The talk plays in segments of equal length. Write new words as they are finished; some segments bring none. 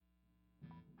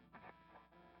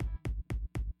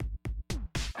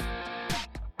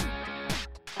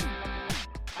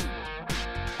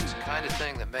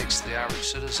thing that makes the average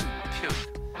citizen puke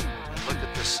and look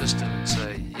at this system and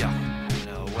say, yeah,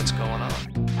 what's going on?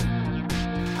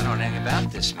 I don't know anything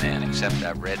about this man except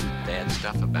I've read bad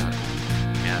stuff about him,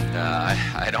 and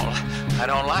I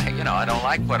don't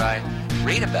like what I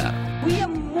read about him. We are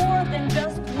more than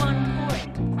just one coin.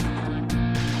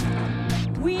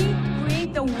 We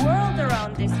create the world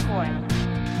around this coin.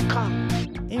 Come,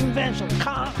 invention,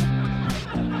 come.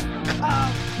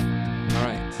 All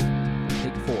right,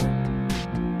 take 4.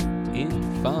 In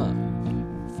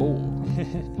 5,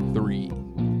 4, 3,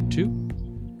 2.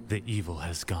 The evil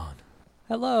has gone.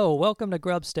 Hello, welcome to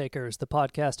Grubstakers, the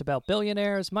podcast about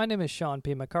billionaires. My name is Sean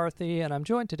P. McCarthy, and I'm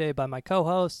joined today by my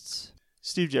co-hosts...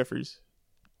 Steve Jeffries.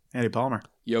 Andy Palmer.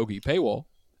 Yogi Paywall.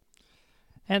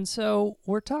 And so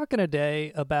we're talking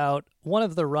today about one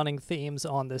of the running themes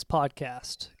on this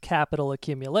podcast, capital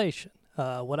accumulation.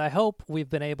 What I hope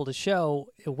we've been able to show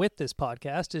with this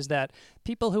podcast is that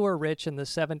people who were rich in the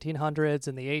 1700s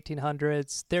and the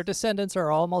 1800s, their descendants are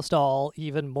almost all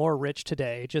even more rich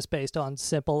today, just based on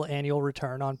simple annual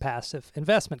return on passive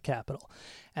investment capital.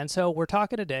 And so we're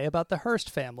talking today about the Hearst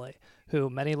family, who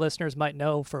many listeners might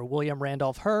know for William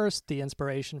Randolph Hearst, the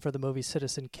inspiration for the movie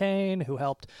Citizen Kane, who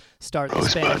helped start the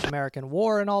Spanish-American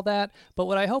War and all that. But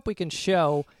what I hope we can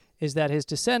show is that his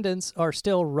descendants are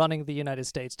still running the United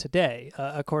States today.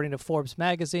 According to Forbes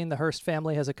magazine, the Hearst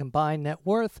family has a combined net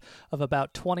worth of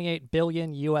about $28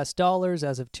 billion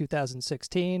as of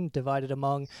 2016, divided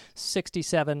among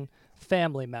 67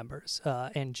 family members.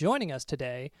 And joining us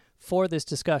today for this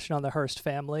discussion on the Hearst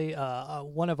family,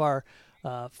 one of our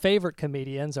favorite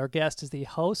comedians. Our guest is the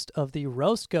host of the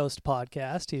Roast Ghost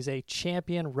podcast. He's a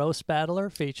champion roast battler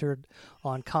featured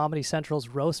on Comedy Central's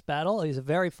Roast Battle. He's a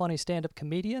very funny stand-up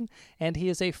comedian, and he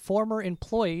is a former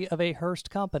employee of a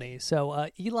Hearst company. So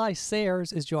Eli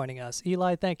Sayers is joining us.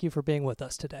 Eli, thank you for being with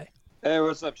us today. Hey,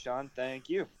 what's up, Sean? Thank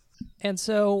you. And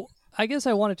so I guess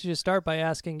I wanted to just start by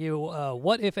asking you,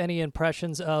 what, if any,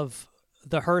 impressions of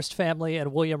the Hearst family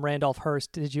and William Randolph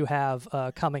Hearst did you have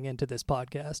coming into this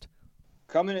podcast?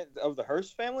 Coming of the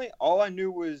Hearst family, all I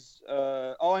knew was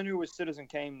Citizen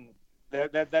Kane.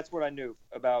 That's what I knew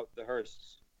about the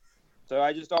Hearsts. So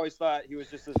I just always thought he was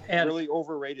just this really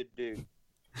overrated dude.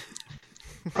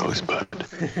 Rosebud.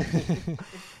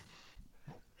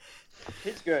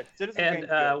 He's good. Citizen Kane's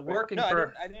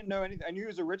good. I didn't know anything. I knew he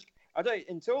was a rich. I'll tell you,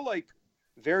 until like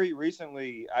very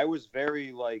recently, I was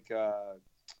very like.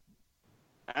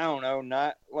 I don't know,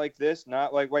 not like this,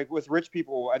 not like with rich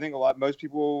people. I think most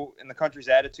people in the country's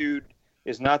attitude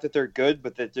is not that they're good,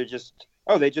 but that they're just,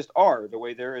 they just are. The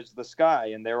way there is the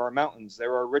sky and there are mountains,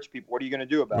 there are rich people. What are you going to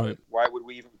do about it? Why would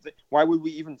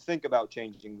we even think about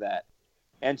changing that?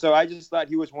 And so I just thought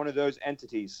he was one of those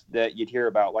entities that you'd hear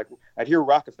about. Like I'd hear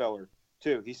Rockefeller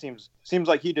too. He seems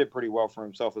like he did pretty well for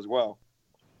himself as well.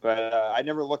 But I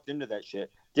never looked into that shit.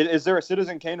 Is there a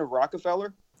Citizen Kane of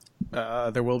Rockefeller?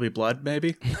 There Will Be Blood,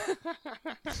 maybe?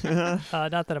 Not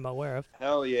that I'm aware of.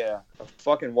 Hell yeah. A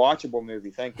fucking watchable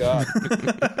movie, thank God.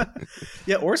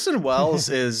 Yeah, Orson Welles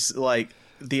is like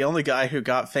the only guy who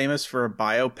got famous for a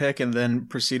biopic and then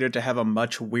proceeded to have a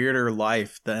much weirder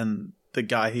life than the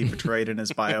guy he portrayed in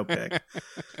his biopic.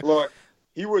 Look,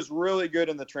 he was really good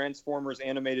in the Transformers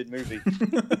animated movie.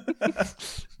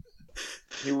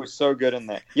 He was so good in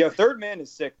that. Yeah, Third Man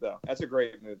is sick though. That's a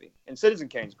great movie, and Citizen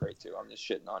Kane's great too. I'm just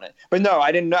shitting on it, but no,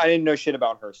 I didn't know shit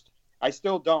about Hearst. I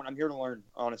still don't. I'm here to learn,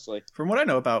 honestly. From what I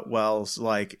know about Wells,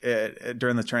 like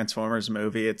during the Transformers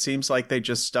movie, it seems like they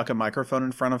just stuck a microphone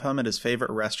in front of him at his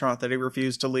favorite restaurant that he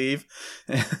refused to leave,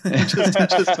 just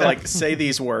to like say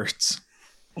these words.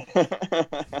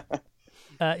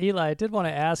 Eli, I did want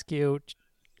to ask you,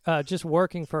 just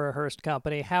working for a Hearst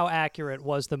company, how accurate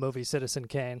was the movie Citizen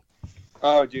Kane?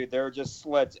 Oh, dude, there are just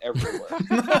sleds everywhere.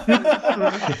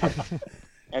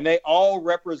 And they all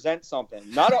represent something.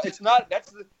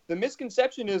 That's the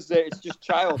misconception is that it's just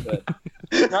childhood.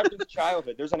 It's not just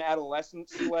childhood. There's an adolescent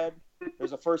sled.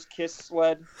 There's a first kiss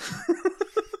sled.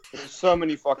 There's so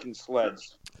many fucking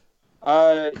sleds.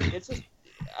 It's just,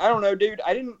 I don't know, dude.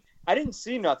 I didn't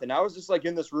see nothing. I was just like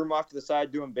in this room off to the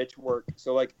side doing bitch work.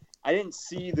 So like, I didn't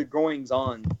see the goings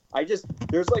on.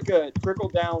 There's like a trickle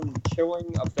down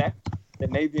chilling effect that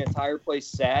made the entire place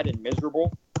sad and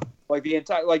miserable. Like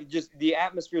just the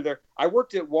atmosphere there. I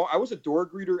was a door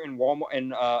greeter in Walmart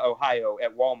in Ohio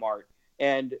at Walmart,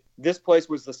 and this place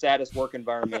was the saddest work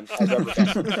environment I've ever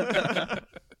been.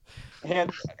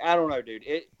 And I don't know, dude.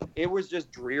 It was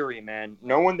just dreary, man.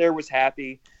 No one there was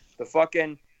happy. The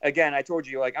fucking, again, I told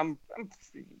you, like, I'm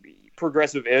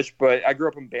progressive-ish, but I grew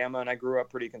up in Bama and I grew up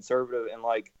pretty conservative, and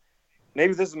like,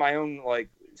 maybe this is my own like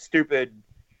stupid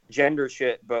gender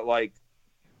shit, but like,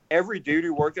 every dude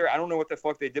who worked there, I don't know what the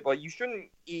fuck they did, but like, you shouldn't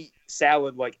eat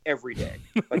salad like every day.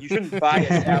 Like you shouldn't buy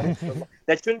a salad.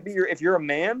 That shouldn't be if you're a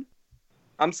man,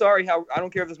 I'm sorry, I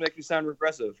don't care if this makes you sound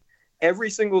regressive.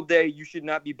 Every single day, you should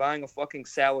not be buying a fucking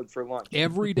salad for lunch.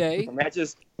 Every day?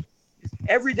 And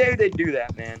every day they do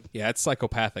that, man. Yeah, it's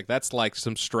psychopathic. That's like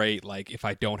some straight, like, if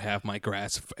I don't have my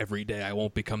grass every day, I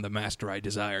won't become the master I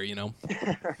desire, you know?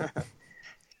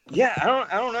 Yeah,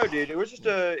 I don't know, dude. It was just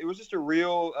a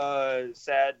real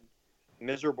sad,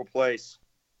 miserable place.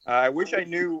 I wish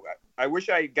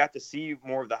I got to see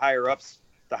more of the higher ups.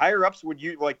 The higher ups would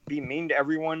be mean to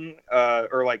everyone,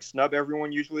 or like snub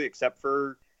everyone usually, except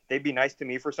for they'd be nice to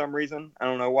me for some reason. I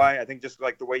don't know why. I think just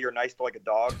like the way you're nice to like a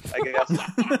dog, I guess.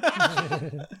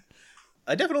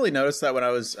 I definitely noticed that when I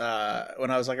was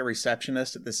like a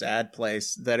receptionist at this ad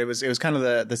place, that it was kind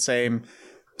of the same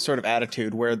sort of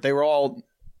attitude where they were all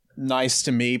nice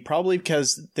to me, probably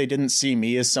because they didn't see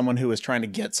me as someone who was trying to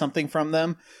get something from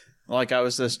them. Like I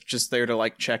was just there to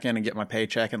like check in and get my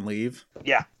paycheck and leave.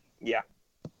 Yeah,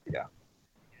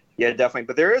 definitely.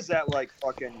 But there is that like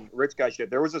fucking rich guy shit.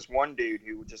 There was this one dude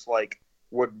who just like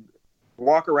would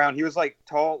walk around. He was like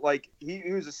tall, like he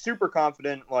was a super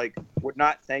confident, like would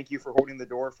not thank you for holding the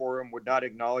door for him, would not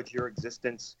acknowledge your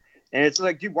existence. And it's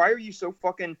like, dude, why are you so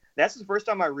fucking... That's the first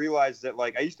time I realized that,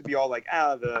 like, I used to be all like,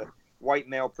 the white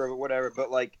male privilege, whatever.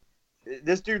 But, like,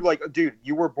 this dude, like, dude,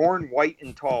 you were born white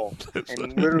and tall.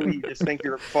 And literally you just think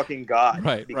you're a fucking god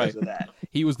because of that.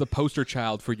 He was the poster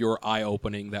child for your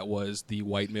eye-opening that was the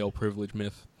white male privilege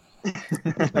myth.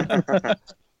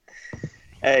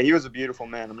 Hey, he was a beautiful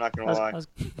man. I'm not going to lie.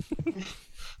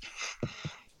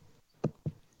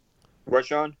 What,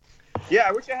 Sean? Yeah,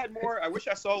 I wish I had more. I wish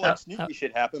I saw like sneaky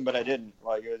shit happen, but I didn't.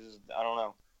 Like, it was just, I don't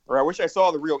know. Or I wish I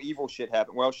saw the real evil shit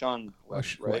happen. Well, Sean,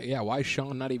 right? Yeah, why is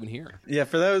Sean not even here? Yeah,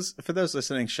 for those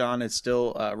listening, Sean is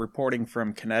still reporting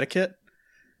from Connecticut,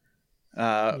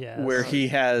 where he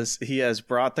has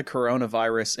brought the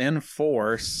coronavirus in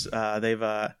force. They've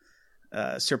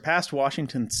surpassed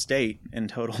Washington State in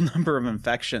total number of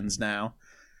infections now,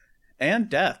 and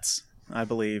deaths, I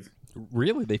believe.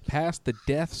 Really, they passed the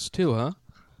deaths too, huh?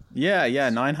 Yeah,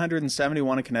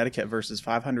 971 in Connecticut versus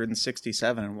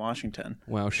 567 in Washington.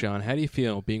 Wow, Sean, how do you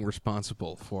feel being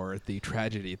responsible for the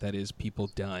tragedy that is people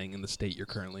dying in the state you're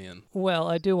currently in? Well,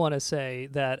 I do want to say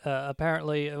that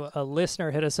apparently a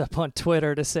listener hit us up on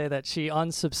Twitter to say that she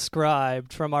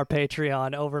unsubscribed from our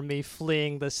Patreon over me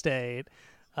fleeing the state.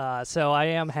 So I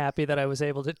am happy that I was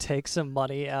able to take some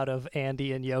money out of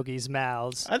Andy and Yogi's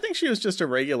mouths. I think she was just a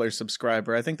regular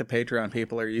subscriber. I think the Patreon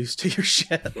people are used to your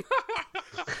shit.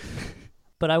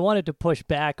 But I wanted to push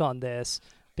back on this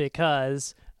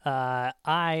because I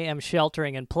am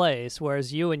sheltering in place,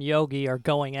 whereas you and Yogi are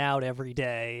going out every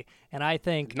day. And I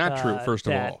think not true. First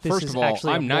of all,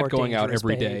 I'm not going out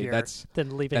every day. That's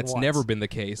once. Never been the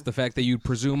case. The fact that you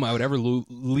presume I would ever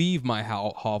leave my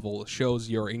hovel shows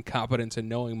your incompetence in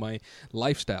knowing my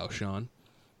lifestyle, Sean.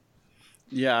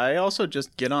 Yeah, I also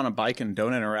just get on a bike and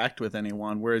don't interact with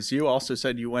anyone, whereas you also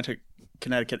said you went to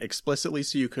Connecticut explicitly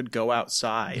so you could go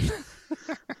outside.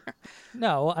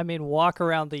 No, I mean walk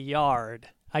around the yard.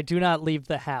 I do not leave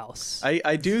the house.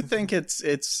 I do think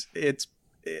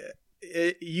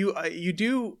you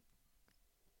do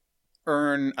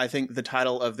earn, I think, the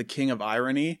title of the King of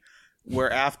Irony,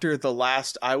 where after the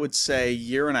last, I would say,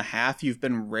 year and a half, you've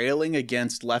been railing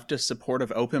against leftist support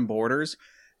of open borders,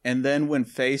 and then when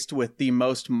faced with the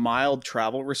most mild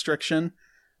travel restriction,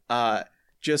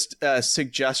 just a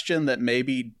suggestion that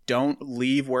maybe don't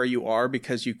leave where you are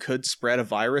because you could spread a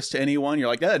virus to anyone. You're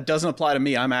like, it doesn't apply to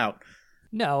me. I'm out.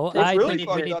 No, what's really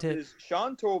funny is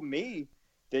Sean told me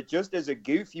that just as a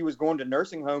goof, he was going to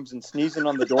nursing homes and sneezing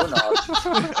on the doorknobs.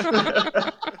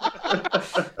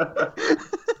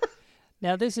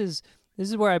 Now this is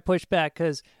where I push back,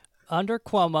 because under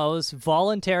Cuomo's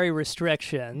voluntary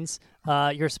restrictions,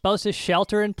 you're supposed to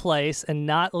shelter in place and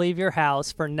not leave your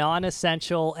house for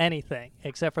non-essential anything,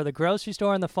 except for the grocery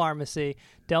store and the pharmacy.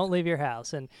 Don't leave your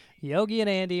house. And Yogi and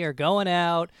Andy are going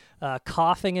out,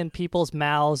 coughing in people's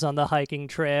mouths on the hiking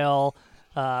trail,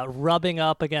 rubbing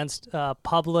up against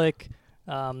public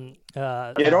don't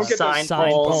get sign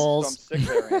poles. I'm sick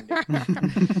there, Andy.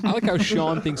 I like how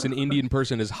Sean thinks an Indian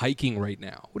person is hiking right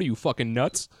now. What are you, fucking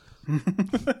nuts?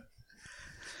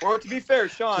 Well, to be fair,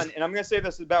 Sean, and I'm going to say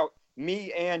this about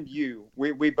me and you.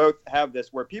 We both have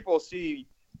this where people see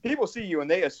you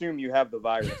and they assume you have the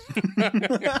virus.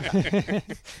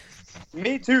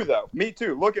 Me too, though. Me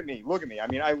too. Look at me. I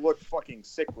mean, I look fucking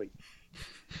sickly.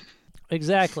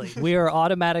 Exactly. We are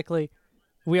automatically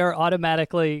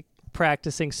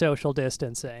practicing social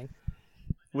distancing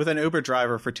with an Uber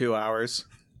driver for 2 hours.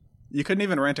 You couldn't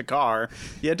even rent a car.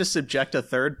 You had to subject a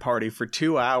third party for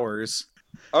 2 hours.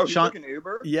 Oh, Sean- he took an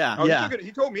Uber? Yeah, Oh, yeah.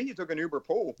 He told me he took an Uber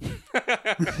pool.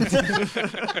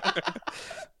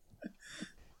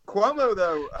 Cuomo,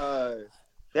 though,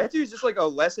 that dude's just like a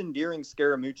less endearing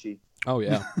Scaramucci. Oh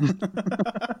yeah.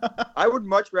 I would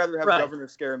much rather have Right. Governor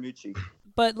Scaramucci.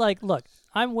 But, like, look,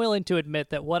 I'm willing to admit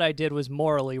that what I did was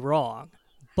morally wrong,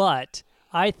 but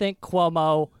I think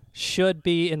Cuomo should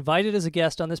be invited as a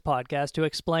guest on this podcast to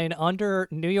explain under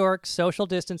New York social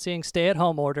distancing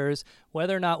stay-at-home orders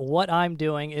whether or not what I'm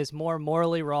doing is more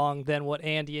morally wrong than what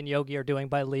Andy and Yogi are doing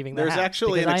by leaving the There's house.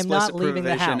 actually an Because I am not explicit leaving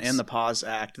the provision house. in the Pause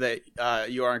Act that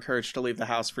you are encouraged to leave the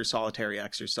house for solitary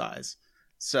exercise.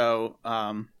 So,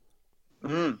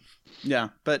 yeah.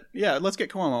 But, yeah, let's get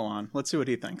Cuomo on. Let's see what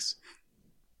he thinks.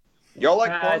 Y'all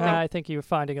like Cuomo? I think you're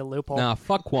finding a loophole. Nah,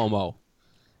 fuck Cuomo.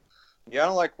 Yeah, I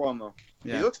don't like Cuomo.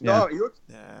 Yeah. He looks Yeah. dumb.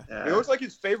 He looks like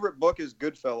his favorite book is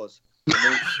Goodfellas.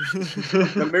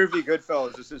 The movie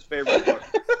Goodfellas is his favorite book.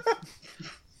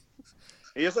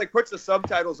 He just like puts the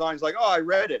subtitles on. He's like, "Oh, I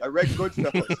read it. I read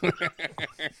Goodfellas."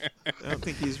 I don't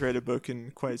think he's read a book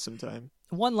in quite some time.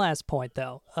 One last point,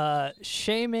 though.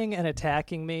 Shaming and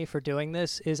attacking me for doing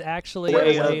this is actually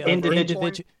Way a way of of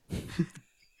individual-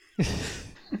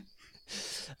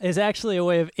 is actually a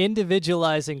way of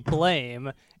individualizing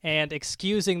blame and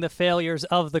excusing the failures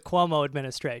of the Cuomo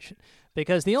administration.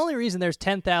 Because the only reason there's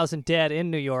 10,000 dead in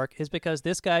New York is because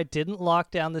this guy didn't lock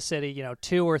down the city,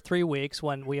 2 or 3 weeks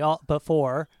when we all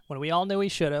knew he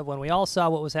should have, when we all saw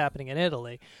what was happening in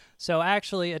Italy. So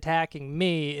actually attacking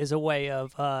me is a way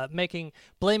of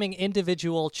blaming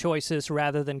individual choices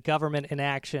rather than government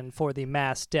inaction for the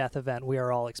mass death event we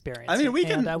are all experiencing. I mean, we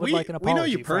And I would like an we know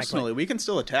apology, you frankly. personally. We can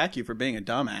still attack you for being a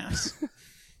dumbass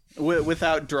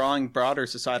without drawing broader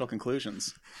societal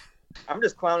conclusions. I'm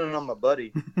just clowning on my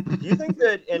buddy. Do you think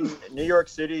that in New York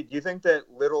City, do you think that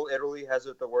Little Italy has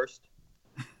it the worst?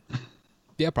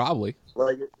 Yeah, probably.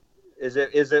 Like, is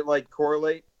it like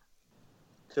correlate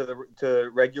to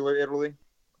regular Italy?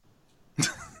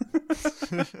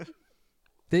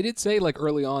 They did say like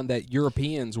early on that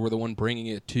Europeans were the one bringing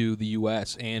it to the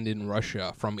U.S. and in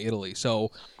Russia from Italy.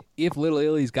 So if Little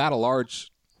Italy's got a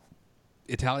large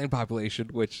Italian population,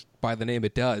 which by the name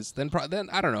it does, then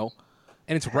I don't know.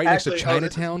 And it's right next to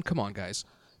Chinatown. Come on, guys.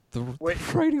 The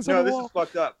writing's on the this wall. is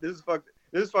fucked up. This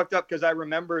is fucked up because I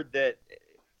remembered that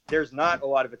there's not a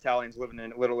lot of Italians living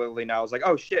in Little Italy now. I was like,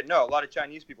 oh shit, no, a lot of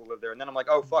Chinese people live there. And then I'm like,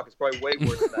 oh fuck, it's probably way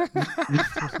worse than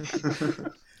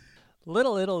that.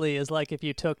 Little Italy is like if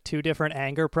you took 2 different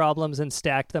anger problems and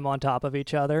stacked them on top of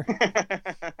each other.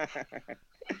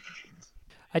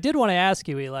 I did want to ask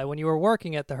you, Eli, when you were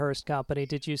working at the Hearst Company,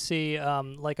 did you see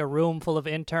like a room full of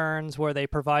interns where they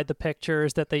provide the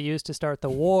pictures that they used to start the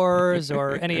wars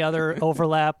or any other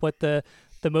overlap with the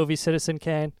movie Citizen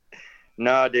Kane?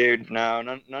 No, dude, no,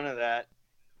 none of that.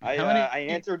 I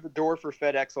answered the door for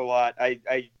FedEx a lot.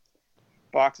 I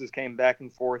boxes came back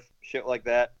and forth, shit like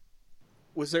that.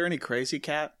 Was there any Crazy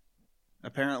Cat?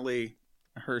 Apparently,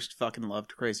 Hearst fucking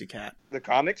loved Crazy Cat. The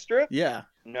comic strip? Yeah.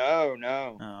 No.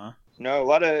 No,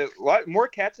 a lot more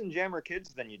Cats and Jammer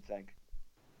Kids than you'd think.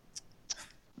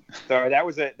 Sorry, that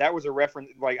was a reference.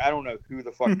 Like, I don't know who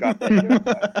the fuck got that joke.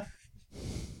 But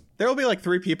There will be like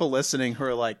 3 people listening who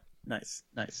are like, nice.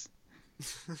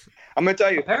 I'm gonna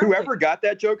tell you, Apparently. whoever got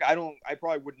that joke, I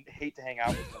probably wouldn't hate to hang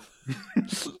out with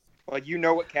them. Like, you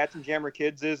know what Cats and Jammer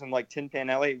Kids is, and like Tin Pan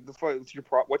Alley. What's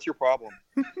your problem?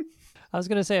 I was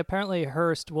going to say, apparently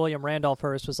William Randolph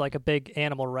Hearst was like a big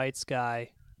animal rights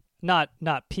guy. Not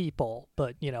people,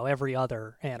 but, every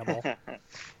other animal.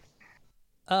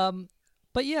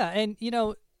 But yeah, and,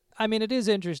 I mean, it is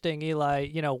interesting, Eli,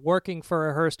 working for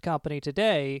a Hearst company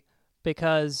today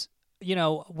because,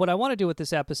 what I want to do with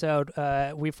this episode,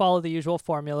 we follow the usual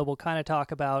formula. We'll kind of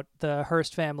talk about the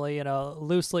Hearst family in a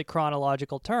loosely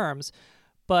chronological terms,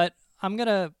 but I'm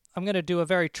gonna do a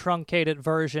very truncated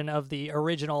version of the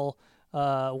original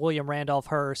William Randolph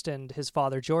Hearst and his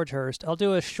father George Hearst. I'll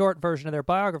do a short version of their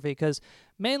biography because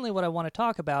mainly what I want to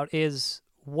talk about is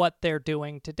what they're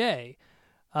doing today.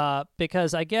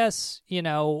 Because I guess,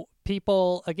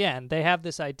 people, again, they have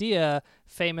this idea,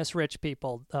 famous rich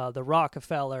people, the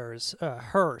Rockefellers,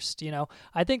 Hearst,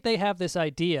 I think they have this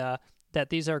idea that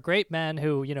these are great men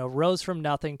who, rose from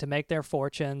nothing to make their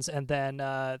fortunes, and then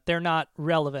they're not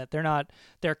relevant.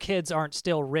 Their kids aren't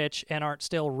still rich and aren't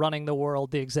still running the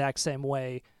world the exact same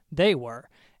way they were.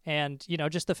 And,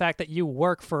 just the fact that you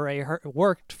worked for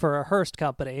a Hearst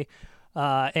company,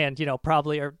 and,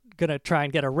 probably are gonna try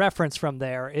and get a reference from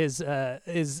there is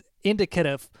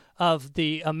indicative of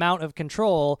the amount of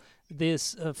control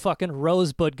this fucking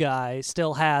Rosebud guy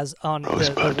still has on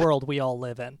the world we all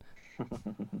live in.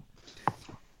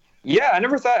 Yeah, I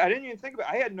didn't even think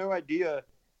about it. I had no idea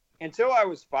until I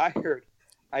was fired.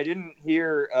 I didn't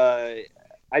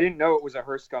know it was a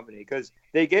Hearst company because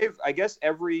they gave, I guess,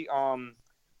 every Hearst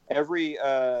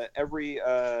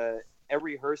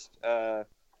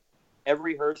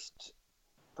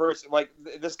person, like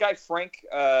this guy Frank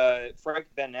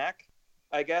Benek,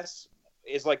 I guess,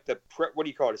 is like what do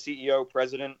you call it, a CEO,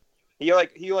 president? He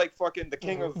like fucking the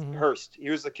king of Hearst. He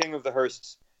was the king of the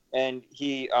Hearsts, and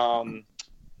he wrote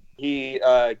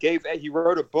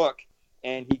a book,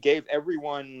 and he gave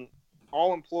everyone,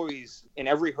 all employees in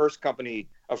every Hearst company,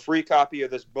 a free copy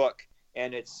of this book,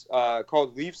 and it's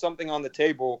called "Leave Something on the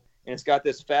Table," and it's got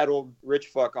this fat old rich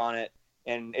fuck on it,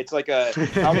 and it's like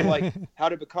how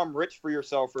to become rich for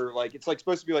yourself, or like it's like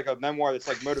supposed to be like a memoir that's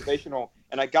like motivational,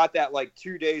 and I got that like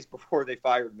 2 days before they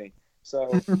fired me, so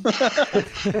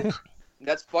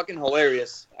that's fucking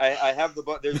hilarious. I have the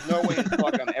book. There's no way in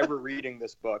fuck I'm ever reading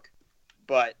this book,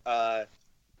 but I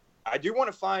do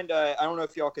want to find. I don't know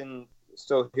if y'all can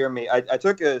still hear me. I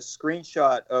took a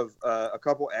screenshot of a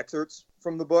couple excerpts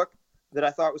from the book that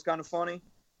I thought was kind of funny.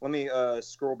 Let me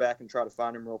scroll back and try to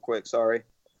find them real quick. Sorry.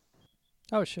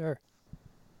 Oh, sure.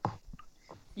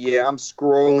 Yeah, I'm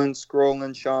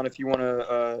scrolling, Sean, if you want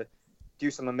to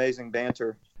do some amazing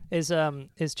banter. Is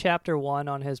chapter 1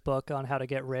 on his book on how to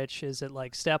get rich, is it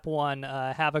like step 1,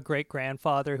 have a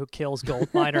great-grandfather who kills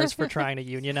gold miners for trying to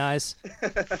unionize?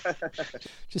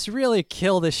 Just really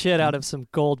kill the shit out of some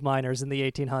gold miners in the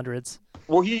 1800s.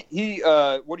 Well, he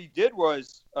what he did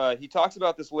was he talks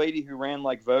about this lady who ran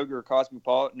like Vogue or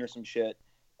Cosmopolitan or some shit,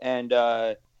 and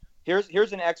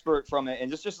here's an expert from it, and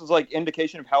just as like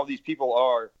indication of how these people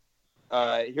are.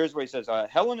 Here's what he says: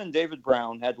 Helen and David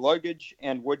Brown had luggage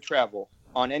and would travel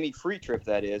on any free trip.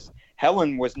 That is,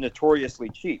 Helen was notoriously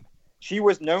cheap. She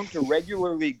was known to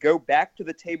regularly go back to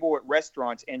the table at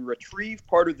restaurants and retrieve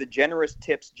part of the generous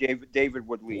tips David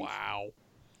would leave. Wow.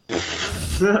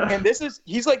 And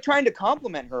he's like trying to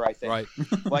compliment her, I think. Right.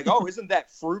 Like, oh, isn't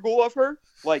that frugal of her?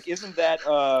 Like, isn't that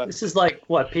This is like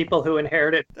what people who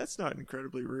inherited. That's not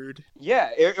incredibly rude. Yeah,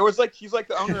 it was like she's like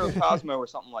the owner of Cosmo or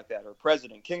something like that, or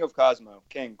president, king of Cosmo,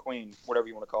 king, queen, whatever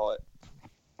you want to call it.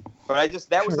 But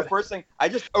that was the first thing I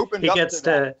just opened up to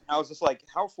that. And I was just like,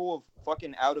 how full of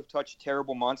fucking out of touch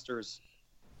terrible monsters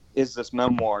is this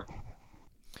memoir?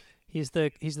 He's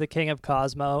the king of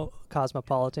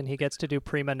Cosmopolitan. He gets to do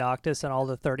prima noctis and all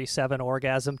the 37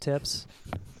 orgasm tips.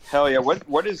 Hell yeah!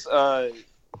 What is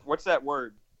what's that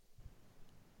word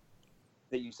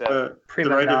that you said?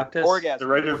 Prima noctis. Orgasm. The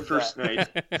right of first night.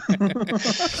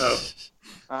 Oh.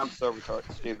 I'm so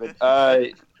retarded, stupid.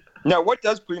 No, what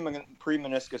does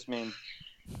premeniscus mean?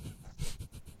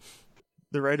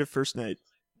 The right of first night.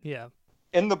 Yeah.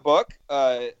 In the book,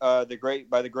 the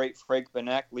great Frank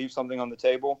Benek, Leave Something on the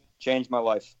Table, changed my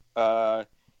life.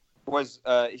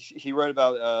 He wrote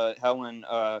about Helen.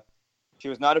 She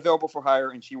was not available for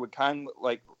hire, and she would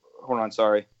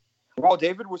While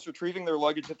David was retrieving their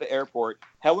luggage at the airport,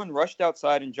 Helen rushed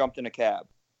outside and jumped in a cab.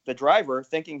 The driver,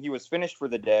 thinking he was finished for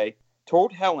the day,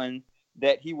 told Helen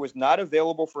that he was not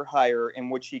available for hire and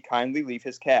would she kindly leave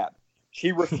his cab.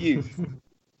 She refused.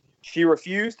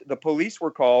 The police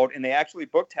were called, and they actually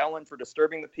booked Helen for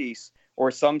disturbing the peace or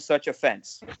some such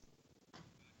offense.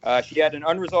 She had an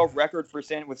unresolved record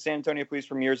with San Antonio police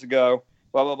from years ago,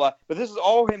 blah, blah, blah. But this is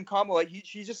all him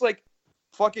she's just like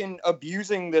fucking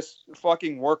abusing this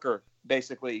fucking worker,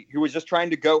 basically, who was just trying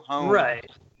to go home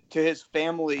to his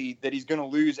family that he's going to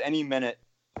lose any minute.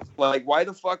 Like, why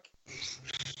the fuck?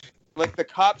 Like, the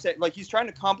cops, he's trying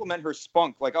to compliment her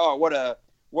spunk. Like, oh, what a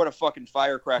fucking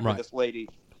firecracker, this lady.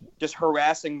 Just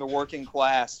harassing the working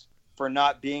class for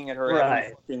not being at her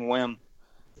every fucking whim.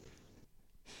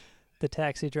 The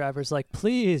taxi driver's like,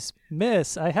 please,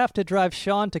 miss, I have to drive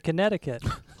Sean to Connecticut.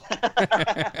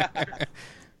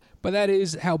 But that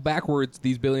is how backwards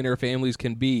these billionaire families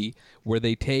can be, where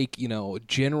they take,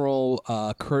 general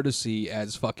courtesy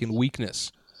as fucking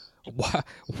weakness.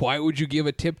 Why would you give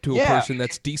a tip to a person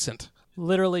that's decent?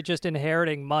 Literally just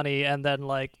inheriting money and then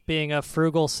like being a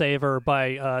frugal saver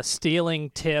by stealing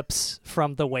tips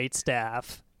from the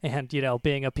waitstaff and,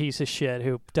 being a piece of shit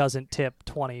who doesn't tip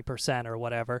 20% or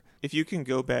whatever. If you can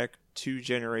go back 2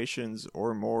 generations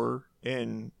or more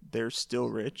and they're still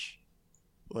rich,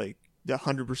 like the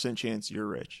 100% chance you're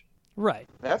rich. Right.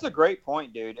 That's a great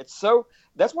point, dude. That's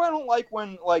why I don't like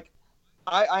when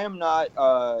I am not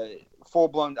full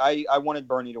blown. I wanted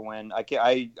Bernie to win.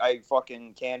 I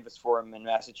fucking canvassed for him in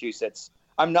Massachusetts.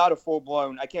 I'm not a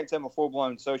full-blown, I can't say I'm a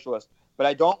full-blown socialist, but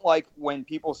I don't like when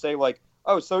people say like,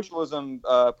 oh, socialism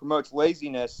promotes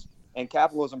laziness and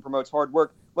capitalism promotes hard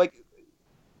work. Like,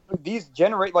 these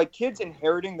generate, like, kids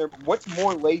inheriting their, what's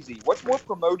more lazy? What's more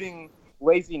promoting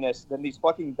laziness than these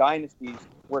fucking dynasties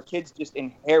where kids just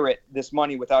inherit this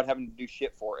money without having to do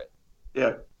shit for it?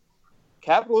 Yeah.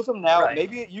 Capitalism now,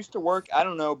 maybe it used to work, I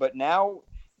don't know, but now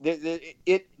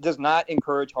it does not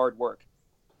encourage hard work.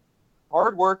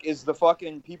 Hard work is the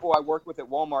fucking people I worked with at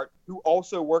Walmart who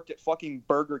also worked at fucking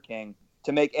Burger King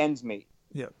to make ends meet.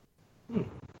 Yeah.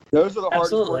 Those are the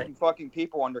hardest Absolutely. working fucking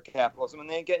people under capitalism, and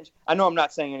they ain't getting. I know I'm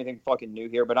not saying anything fucking new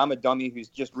here, but I'm a dummy who's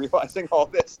just realizing all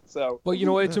this. So, Well, you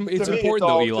know, it's To me, important though,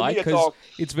 all- to Eli, me, it's because all-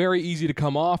 it's very easy to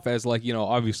come off as like, you know,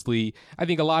 obviously, I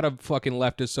think a lot of fucking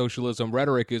leftist socialism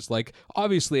rhetoric is like,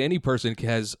 obviously, any person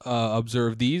has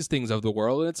observed these things of the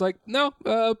world, and it's like, no,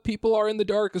 people are in the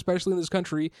dark, especially in this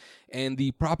country, and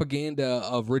the propaganda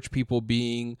of rich people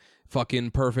being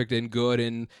fucking perfect and good,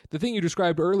 and the thing you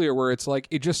described earlier where it's like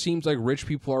it just seems like rich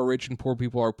people are rich and poor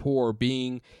people are poor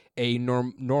being a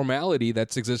normality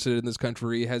that's existed in this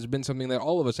country has been something that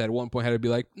all of us at one point had to be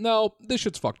like, no, this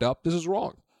shit's fucked up, this is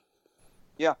wrong.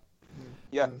 Yeah.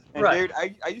 And Right. dude,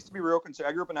 I used to be real conservative.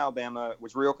 I grew up in Alabama,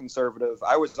 was real conservative.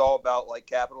 I was all about like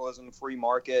capitalism, free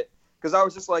market, because I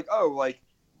was just like, oh, like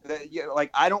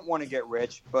I don't want to get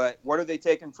rich, but what are they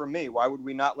taking from me? Why would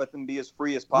we not let them be as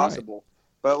free as possible?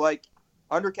 But like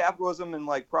under capitalism and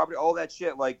like property, all that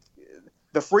shit, like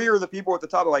the freer the people at the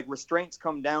top, like restraints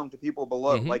come down to people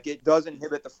below. Mhm. Like it does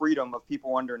inhibit the freedom of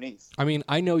people underneath. I mean,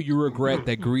 I know you regret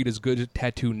that greed is good at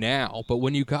tattoo now, but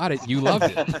when you got it, you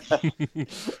loved it.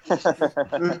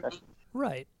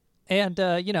 Right. And,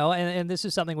 you know, and this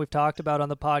is something we've talked about on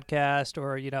the podcast,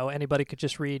 or, you know, anybody could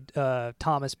just read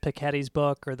Thomas Piketty's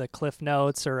book or the Cliff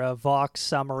Notes or a Vox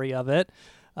summary of it,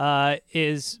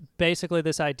 is basically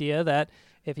this idea that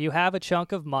if you have a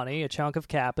chunk of money, a chunk of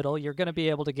capital, you're going to be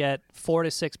able to get 4 to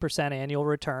 6% annual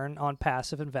return on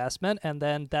passive investment, and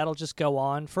then that'll just go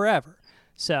on forever.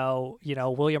 So, you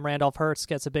know, William Randolph Hearst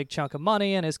gets a big chunk of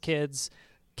money, and his kids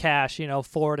cash, you know,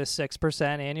 4 to 6%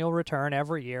 annual return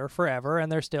every year forever,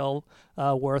 and they're still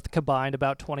worth combined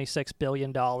about $26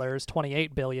 billion,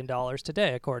 $28 billion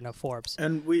today, according to Forbes.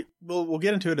 And we'll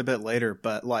get into it a bit later,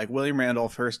 but like William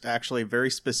Randolph Hearst actually very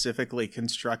specifically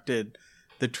constructed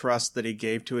the trust that he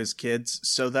gave to his kids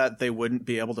so that they wouldn't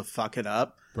be able to fuck it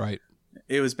up. Right.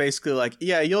 It was basically like,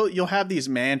 yeah, you'll have these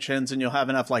mansions and you'll have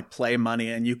enough like play money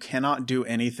and you cannot do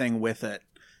anything with it.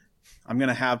 I'm going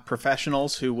to have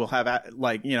professionals who will have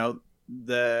like, you know,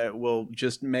 will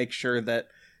just make sure that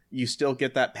you still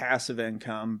get that passive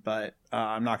income, but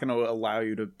I'm not going to allow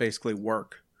you to basically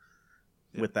work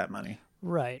with that money.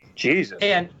 Right. Jesus.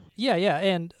 And Yeah,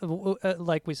 and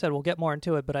like we said, we'll get more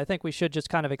into it, but I think we should just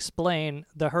kind of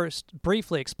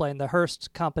briefly explain the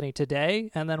Hearst company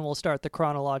today, and then we'll start the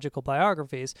chronological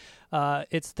biographies.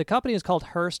 The company is called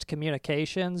Hearst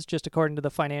Communications, just according to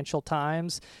the Financial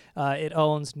Times. It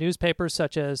owns newspapers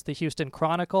such as the Houston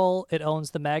Chronicle. It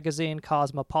owns the magazine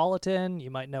Cosmopolitan. You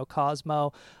might know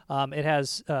Cosmo. It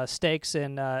has stakes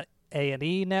in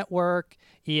A&E Network,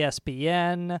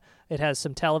 ESPN. It has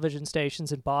some television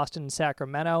stations in Boston and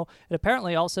Sacramento. It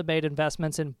apparently also made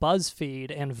investments in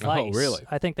BuzzFeed and Vice. Oh, really?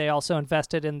 I think they also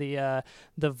invested in the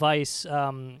Vice,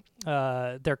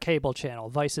 their cable channel,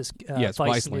 Vice's Yes,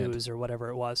 Vice Viceland. News or whatever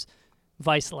it was,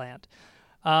 Viceland.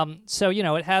 So, you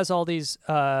know, it has all these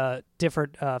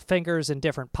different fingers in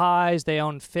different pies. They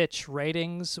own Fitch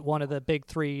Ratings, one of the big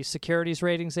three securities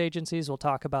ratings agencies we'll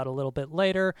talk about a little bit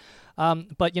later.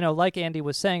 But, you know, like Andy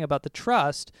was saying about the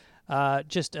trust,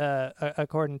 just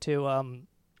according to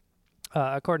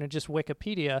just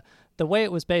Wikipedia, the way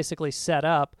it was basically set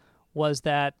up was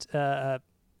that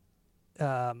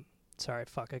sorry,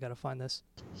 fuck, I got to find this.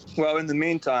 Well, in the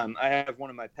meantime, I have one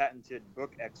of my patented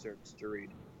book excerpts to read.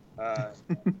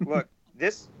 Look,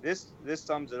 this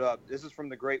sums it up. This is from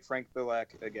the great Frank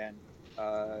Bilek again.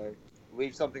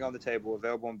 Leave something on the table,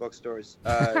 available in bookstores.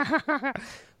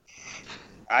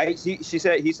 He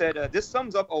said, this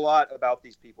sums up a lot about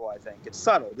these people, I think. It's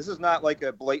subtle. This is not like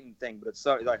a blatant thing, but it's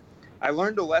subtle. Like, I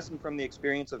learned a lesson from the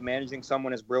experience of managing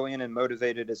someone as brilliant and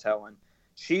motivated as Helen.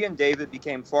 She and David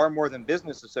became far more than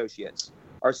business associates.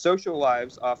 Our social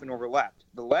lives often overlapped.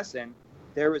 The lesson: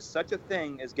 there is such a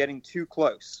thing as getting too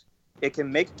close. It can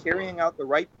make carrying out the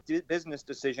right business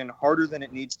decision harder than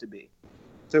it needs to be.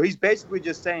 So he's basically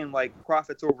just saying, like,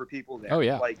 profits over people there. Oh,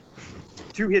 yeah. Like,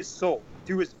 to his soul,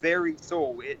 to his very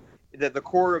soul, the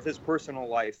core of his personal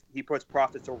life, he puts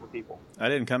profits over people. I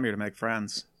didn't come here to make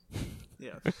friends.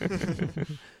 Yeah.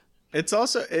 It's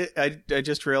also, I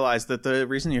just realized that the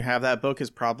reason you have that book is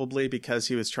probably because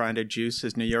he was trying to juice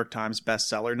his New York Times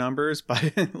bestseller numbers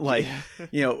by, like,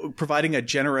 providing a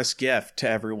generous gift to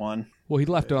everyone. Well, he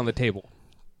left it on the table.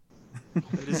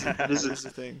 That is the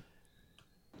thing.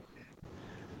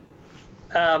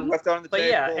 Left on the table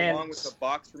yeah, along with the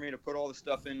box for me to put all the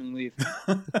stuff in and leave.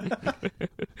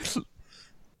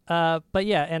 But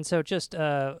yeah, and so just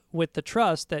with the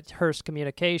trust that Hearst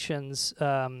Communications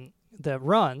that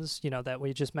runs, that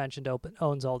we just mentioned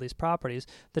owns all these properties,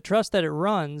 the trust that it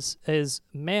runs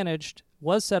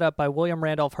was set up by William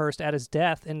Randolph Hearst at his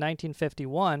death in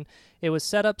 1951. It was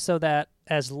set up so that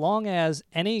as long as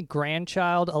any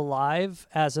grandchild alive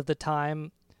as of the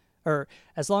time of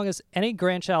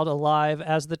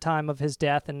his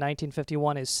death in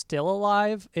 1951 is still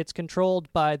alive, it's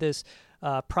controlled by this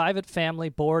private family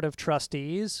board of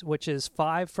trustees, which is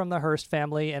 5 from the Hearst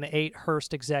family and 8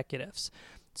 Hearst executives.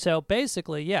 So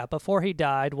basically, before he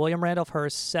died, William Randolph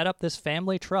Hearst set up this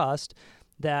family trust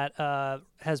that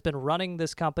has been running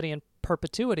this company in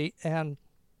perpetuity and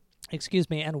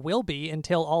will be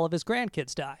until all of his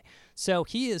grandkids die. So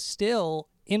he is still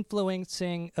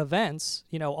influencing events,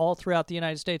 all throughout the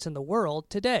United States and the world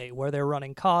today, where they're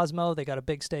running Cosmo, they got a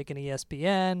big stake in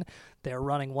ESPN, they're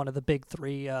running one of the big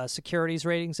 3 securities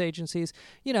ratings agencies.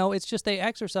 It's just they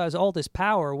exercise all this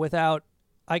power without,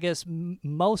 I guess,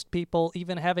 most people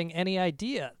even having any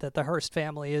idea that the Hearst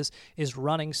family is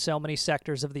running so many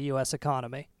sectors of the U.S.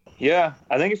 economy. Yeah,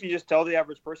 I think if you just tell the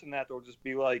average person that, they'll just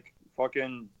be like,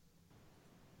 fucking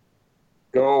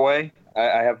go away.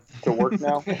 I have to work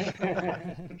now.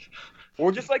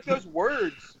 Or just like those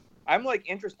words. I'm like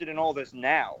interested in all this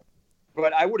now,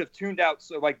 but I would have tuned out.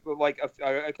 So like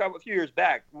a few years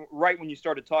back, right when you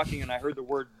started talking, and I heard the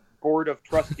word board of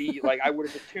trustee, like I would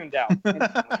have just tuned out.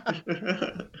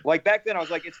 Like back then, I was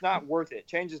like, it's not worth it.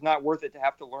 Change is not worth it to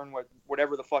have to learn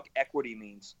whatever the fuck equity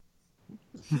means.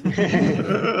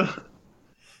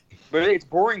 But it's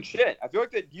boring shit. I feel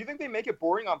like that. Do you think they make it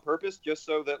boring on purpose just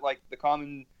so that like the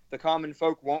common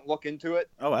folk won't look into it?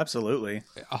 Oh, absolutely.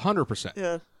 100%.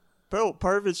 Yeah.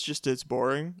 Part of it's just it's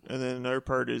boring, and then another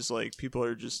part is like people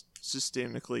are just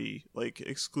systemically like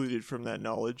excluded from that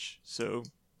knowledge. So,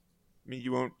 I mean,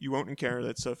 you won't encounter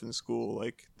that stuff in school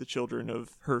like the children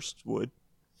of Hearst would.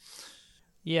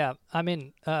 Yeah, I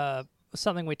mean,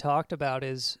 something we talked about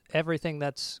is everything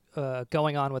that's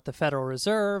going on with the Federal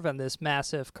Reserve and this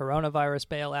massive coronavirus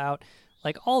bailout.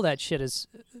 Like all that shit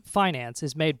finance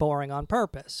is made boring on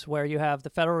purpose, where you have the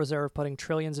Federal Reserve putting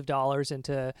trillions of dollars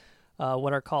into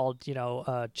what are called,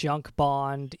 junk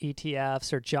bond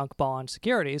ETFs or junk bond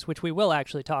securities, which we will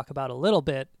actually talk about a little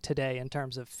bit today in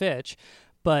terms of Fitch.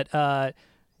 But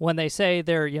when they say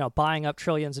they're, buying up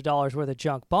trillions of dollars worth of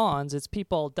junk bonds, it's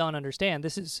people don't understand.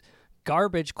 This is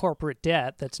garbage corporate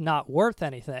debt that's not worth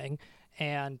anything.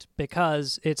 And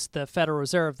because it's the Federal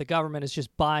Reserve, the government is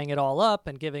just buying it all up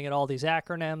and giving it all these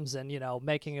acronyms and,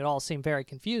 making it all seem very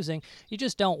confusing. You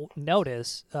just don't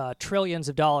notice trillions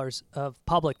of dollars of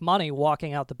public money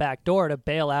walking out the back door to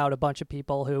bail out a bunch of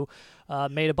people who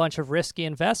made a bunch of risky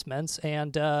investments.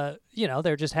 And,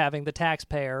 they're just having the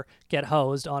taxpayer get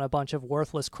hosed on a bunch of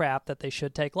worthless crap that they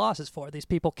should take losses for. These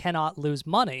people cannot lose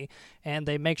money, and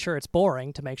they make sure it's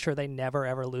boring to make sure they never,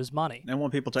 ever lose money. And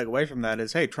what people take away from that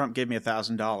is, hey, Trump gave me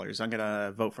 $1,000. I'm going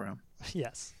to vote for him.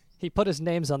 Yes. He put his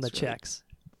names on the checks.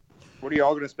 What are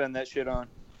y'all going to spend that shit on?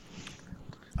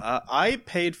 I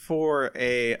paid for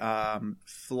a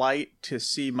flight to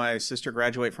see my sister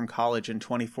graduate from college in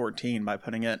 2014 by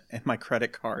putting it in my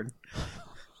credit card.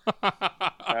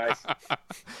 Nice.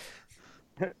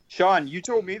 Sean, you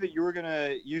told me that you were going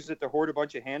to use it to hoard a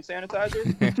bunch of hand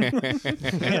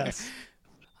sanitizer? Yes.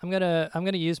 I'm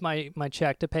gonna use my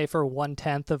check to pay for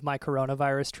 1/10 of my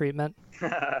coronavirus treatment.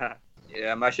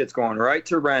 Yeah, my shit's going right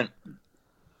to rent.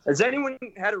 Has anyone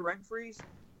had a rent freeze?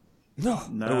 No.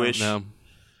 I wish. No.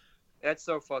 That's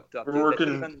so fucked up. We're Dude.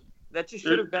 working. That just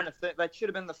should have been a thing. That should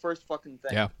have been the first fucking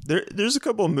thing. Yeah. There's a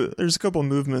couple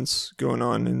movements going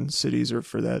on in cities or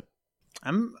for that.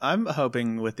 I'm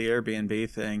hoping with the Airbnb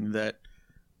thing that,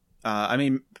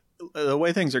 the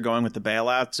way things are going with the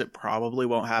bailouts, it probably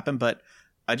won't happen. But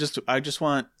I just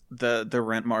want the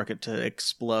rent market to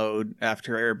explode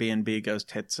after Airbnb goes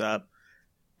tits up,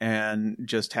 and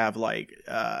just have like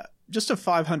just a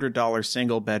 $500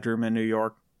 single bedroom in New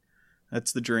York.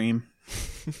 That's the dream.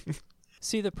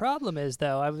 See, the problem is,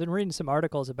 though, I've been reading some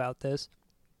articles about this.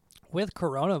 With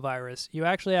coronavirus, you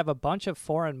actually have a bunch of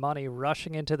foreign money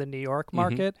rushing into the New York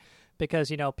market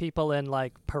because, people in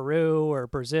like Peru or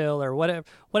Brazil or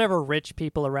whatever rich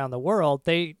people around the world,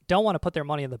 they don't want to put their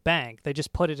money in the bank. They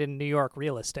just put it in New York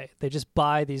real estate. They just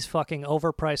buy these fucking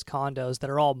overpriced condos that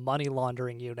are all money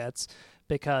laundering units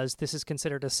because this is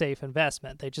considered a safe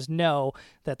investment. They just know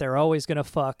that they're always going to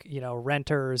fuck,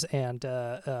 renters and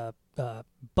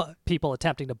people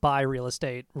attempting to buy real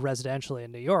estate residentially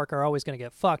in New York are always going to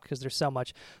get fucked because there's so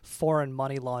much foreign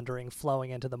money laundering flowing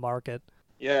into the market.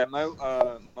 Yeah, my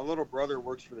little brother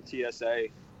works for the TSA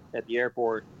at the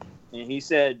airport, and he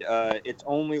said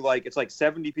it's like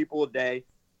 70 people a day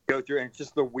go through, and it's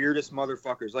just the weirdest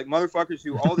motherfuckers. Like motherfuckers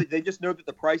who they just know that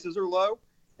the prices are low,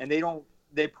 and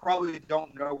they probably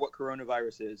don't know what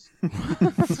coronavirus is.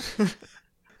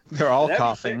 They're all That'd be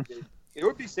coughing. sick, dude. It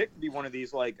would be sick to be one of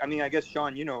these, I guess,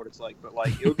 Sean, you know what it's like, but,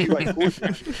 it would be,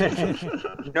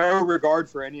 cool. No regard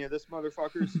for any of this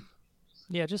motherfuckers.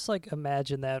 Yeah, just,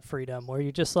 imagine that freedom where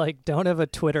you just, don't have a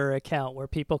Twitter account where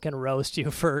people can roast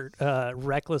you for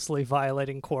recklessly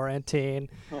violating quarantine.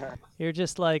 You're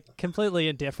just, completely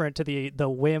indifferent to the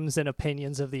whims and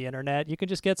opinions of the internet. You can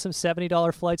just get some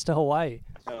 $70 flights to Hawaii.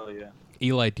 Hell yeah.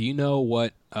 Eli, do you know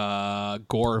what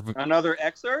Gore... Another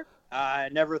excerpt? I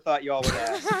never thought y'all would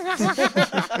ask.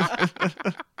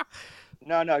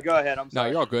 No, go ahead. I'm sorry.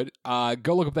 No, you're all good.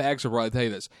 Go look up the excerpt while I tell you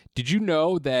this. Did you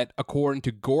know that according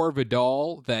to Gore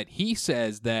Vidal, that he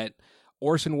says that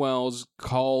Orson Welles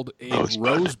called a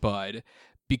rosebud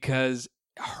because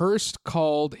Hearst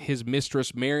called his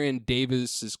mistress Marion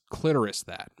Davis's clitoris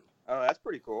that? Oh, that's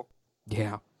pretty cool.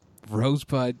 Yeah.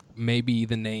 Rosebud may be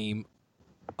the name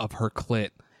of her clit,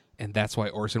 and that's why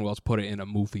Orson Welles put it in a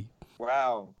movie.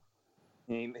 Wow.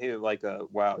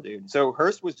 Wow, dude. So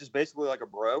Hearst was just basically like a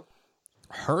bro?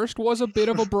 Hearst was a bit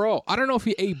of a bro. I don't know if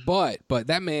he ate butt, but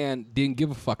that man didn't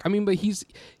give a fuck. I mean, but he's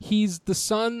the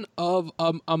son of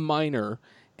a miner,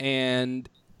 and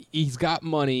he's got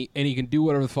money, and he can do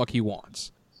whatever the fuck he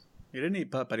wants. He didn't eat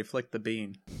butt, but he flicked the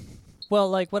bean. Well,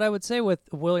 what I would say with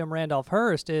William Randolph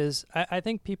Hearst is I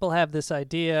think people have this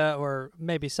idea, or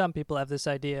maybe some people have this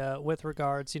idea with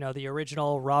regards, the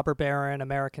original robber baron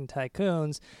American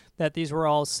tycoons, that these were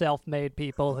all self-made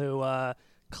people who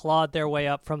clawed their way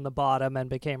up from the bottom and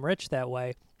became rich that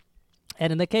way.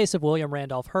 And in the case of William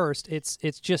Randolph Hearst, it's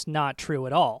just not true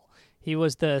at all. He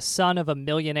was the son of a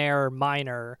millionaire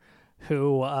miner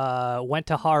who went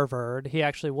to Harvard.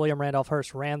 William Randolph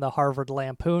Hearst ran the Harvard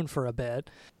Lampoon for a bit.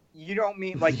 You don't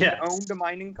mean he owned a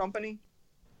mining company?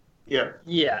 Yeah.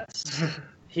 Yes.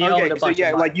 He owned a bunch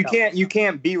of mining you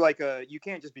can't be you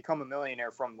can't just become a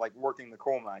millionaire from working the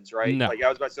coal mines, right? No. I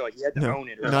was about to say you had to own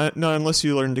it. Or not unless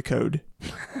you learn to code.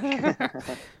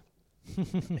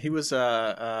 He was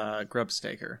a grub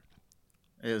staker.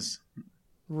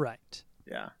 Right.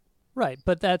 Yeah. Right,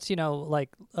 but that's,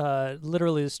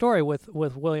 literally the story with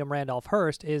William Randolph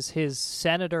Hearst is his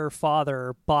senator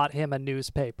father bought him a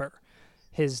newspaper.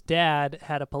 His dad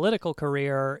had a political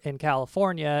career in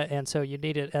California, and so you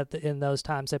needed in those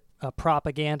times a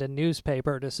propaganda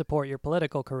newspaper to support your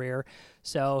political career.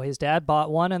 So his dad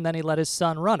bought one, and then he let his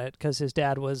son run it because his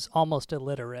dad was almost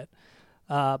illiterate.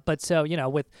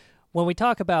 When we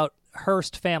talk about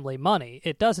Hearst family money,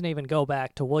 it doesn't even go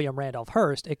back to William Randolph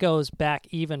Hearst. It goes back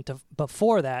even to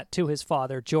before that to his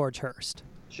father, George Hearst.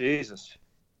 Jesus.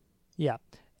 Yeah.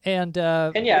 I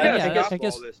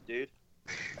guess all this, dude.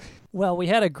 Well, we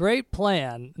had a great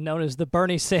plan known as the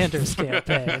Bernie Sanders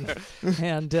campaign,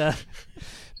 and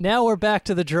now we're back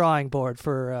to the drawing board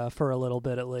for a little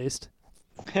bit at least.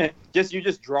 You're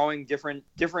just drawing different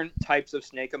types of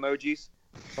snake emojis.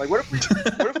 What if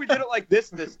we did it like this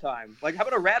time? How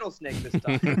about a rattlesnake this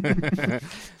time?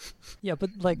 Yeah, but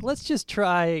let's just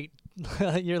try.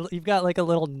 You've got a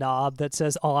little knob that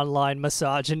says online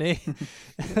misogyny.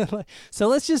 So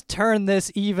let's just turn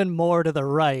this even more to the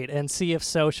right and see if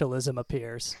socialism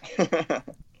appears.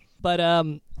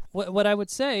 But what I would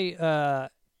say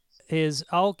is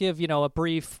I'll give a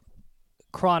brief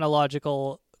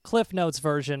chronological Cliff Notes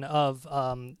version of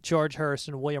George Hearst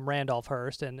and William Randolph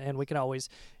Hearst, and we can always,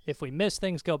 if we miss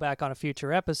things, go back on a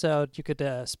future episode. You could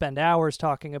spend hours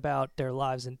talking about their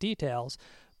lives in details.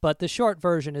 But the short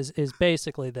version is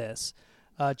basically this.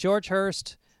 George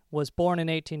Hearst was born in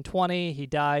 1820. He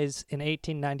dies in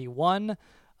 1891.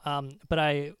 But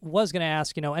I was going to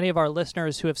ask, any of our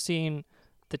listeners who have seen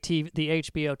the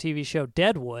HBO TV show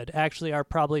Deadwood actually are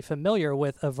probably familiar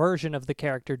with a version of the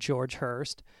character George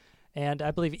Hearst. And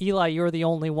I believe, Eli, you're the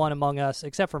only one among us,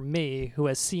 except for me, who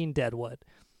has seen Deadwood.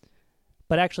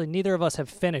 But actually, neither of us have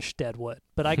finished Deadwood.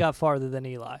 But I got farther than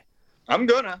Eli. I'm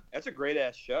gonna. That's a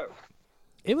great-ass show.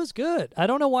 It was good. I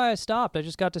don't know why I stopped. I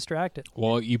just got distracted.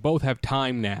 Well, you both have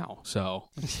time now, so.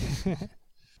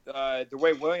 the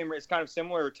way William is kind of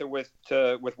similar to with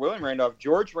William Randolph.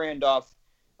 George Randolph,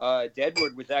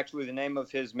 Deadwood was actually the name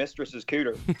of his mistress's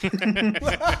cooter.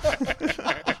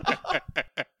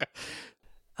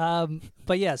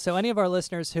 But yeah, so any of our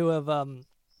listeners who have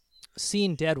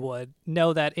seen Deadwood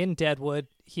know that in Deadwood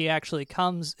he actually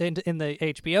comes in the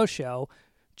HBO show.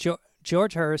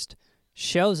 George Hearst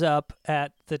shows up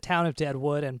at the town of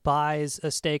Deadwood and buys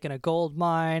a stake in a gold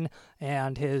mine,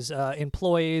 and his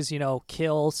employees,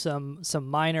 kill some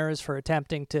miners for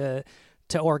attempting to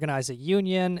organize a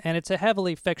union. And it's a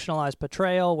heavily fictionalized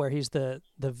portrayal where he's the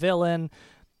villain.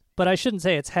 But I shouldn't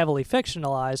say it's heavily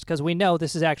fictionalized, because we know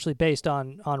this is actually based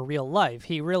on real life.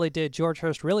 George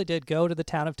Hearst really did go to the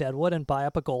town of Deadwood and buy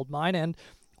up a gold mine and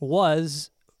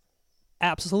was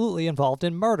absolutely involved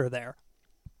in murder there.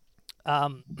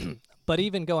 But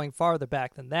even going farther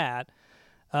back than that,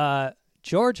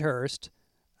 George Hearst,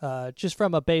 just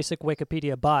from a basic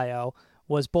Wikipedia bio,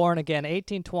 was born again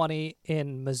 1820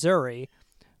 in Missouri,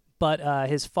 but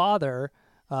his father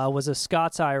was a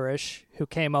Scots-Irish who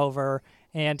came over,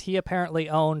 and he apparently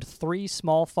owned 3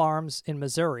 small farms in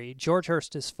Missouri. George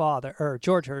Hearst's father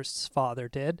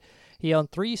did. He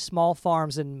owned 3 small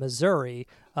farms in Missouri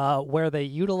where they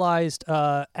utilized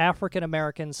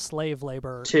African-American slave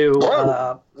labor.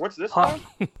 What's this one?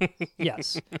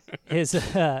 Yes.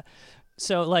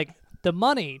 So, the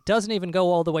money doesn't even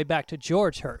go all the way back to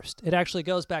George Hearst. It actually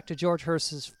goes back to George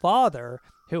Hearst's father,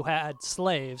 who had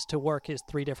slaves to work his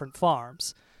 3 different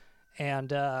farms.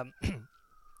 And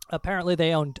apparently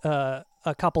they owned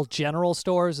a couple general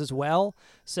stores as well.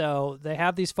 So they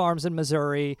have these farms in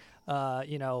Missouri.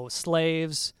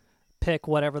 Slaves pick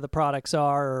whatever the products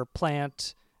are, or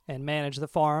plant and manage the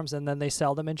farms, and then they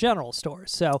sell them in general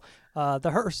stores. So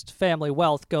the Hearst family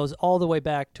wealth goes all the way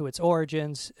back to its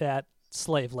origins at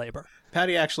slave labor.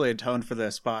 Patty actually atoned for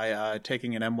this by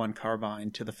taking an M1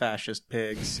 carbine to the fascist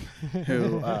pigs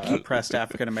who oppressed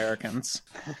African Americans.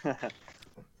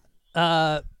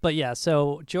 But yeah,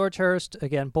 so George Hearst,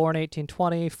 again, born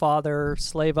 1820, father,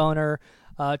 slave owner.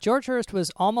 George Hearst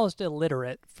was almost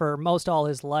illiterate for most all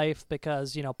his life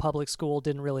because, public school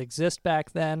didn't really exist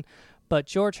back then. But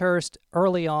George Hearst,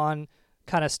 early on,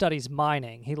 kind of studies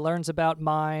mining. He learns about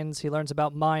mines, he learns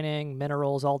about mining,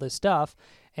 minerals, all this stuff.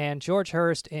 And George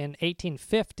Hearst, in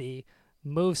 1850,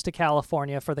 moves to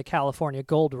California for the California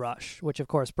Gold Rush, which, of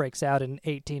course, breaks out in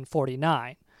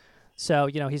 1849. So,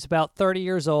 he's about 30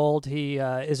 years old. He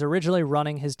is originally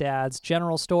running his dad's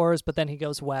general stores, but then he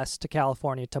goes west to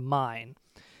California to mine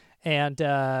and,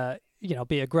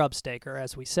 be a grub staker,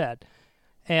 as we said.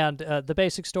 And the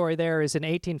basic story there is in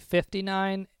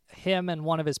 1859, him and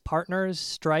one of his partners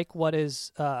strike what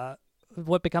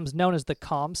becomes known as the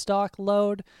Comstock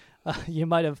lode. You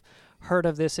might have heard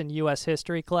of this in U.S.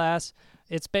 history class.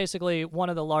 It's basically one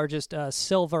of the largest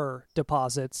silver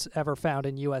deposits ever found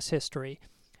in U.S. history.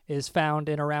 Is found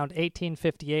in around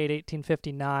 1858,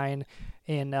 1859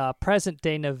 in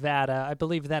present-day Nevada. I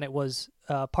believe then it was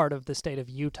part of the state of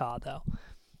Utah, though.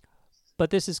 But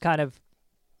this is kind of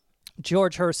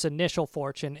George Hearst's initial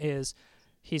fortune is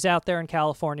he's out there in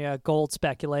California gold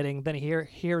speculating. Then he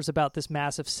hears about this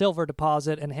massive silver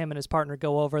deposit, and him and his partner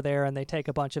go over there, and they take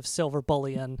a bunch of silver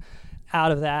bullion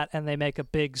out of that, and they make a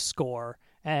big score.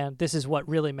 And this is what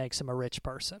really makes him a rich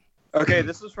person. Okay,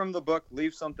 this is from the book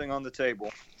Leave Something on the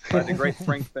Table by the great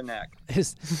Frank Benek.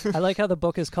 I like how the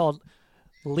book is called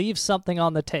Leave Something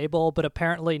on the Table, but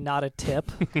apparently not a tip.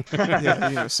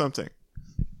 Yeah, something.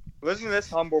 Listen to this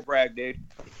humble brag, dude.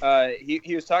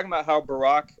 He was talking about how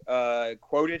Barack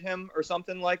quoted him or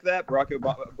something like that. Barack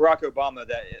Obama,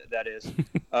 that is,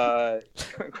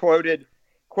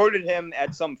 quoted him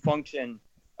at some function.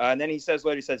 And then he says,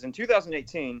 in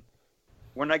 2018,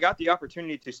 when I got the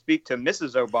opportunity to speak to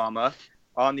Mrs. Obama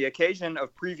on the occasion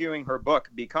of previewing her book,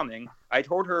 Becoming, I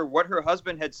told her what her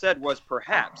husband had said was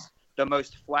perhaps the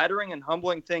most flattering and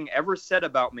humbling thing ever said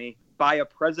about me by a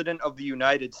president of the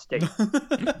United States.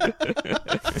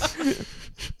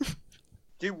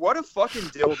 Dude, what a fucking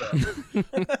dildo.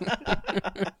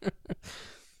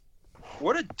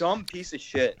 What a dumb piece of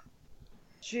shit.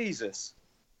 Jesus.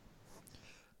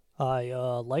 I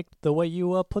liked the way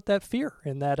you put that fear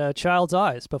in that child's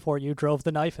eyes before you drove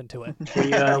the knife into it.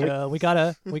 We got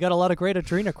a lot of great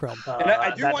adrenochrome. And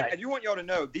I do want y'all to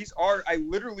know these are. I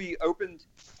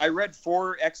read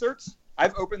 4 excerpts.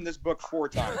 I've opened this book 4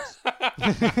 times.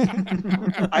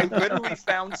 I literally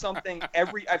found something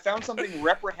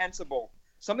reprehensible.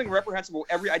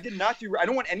 I did not do. I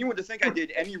don't want anyone to think I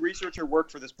did any research or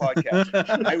work for this podcast.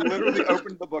 I literally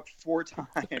opened the book 4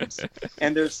 times,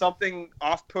 and there's something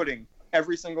off-putting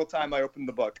every single time I open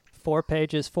the book. 4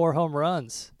 pages, 4 home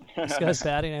runs. This guy's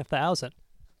batting 1,000.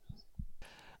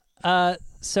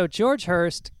 So George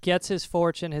Hearst gets his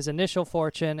initial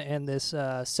fortune in this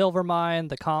silver mine,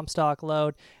 the Comstock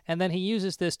lode, and then he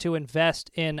uses this to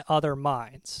invest in other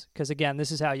mines. Because, again,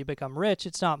 this is how you become rich.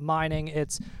 It's not mining,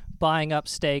 it's buying up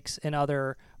stakes in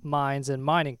other mines and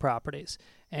mining properties.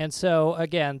 And so,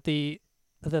 again, the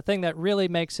thing that really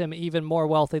makes him even more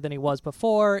wealthy than he was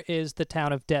before is the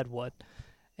town of Deadwood.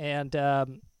 And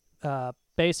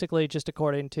basically, just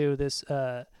according to this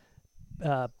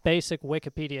basic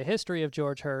Wikipedia history of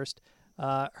George Hearst,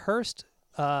 Hearst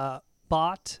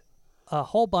bought a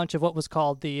whole bunch of what was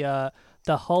called the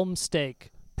Homestake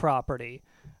property.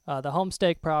 The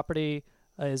Homestake property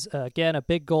is, again, a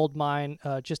big gold mine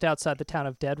just outside the town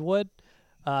of Deadwood.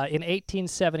 In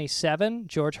 1877,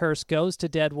 George Hearst goes to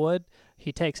Deadwood.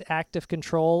 He takes active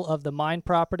control of the mine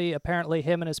property. Apparently,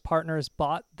 him and his partners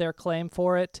bought their claim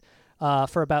for it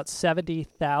for about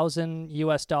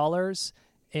 $70,000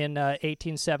 in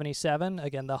 1877.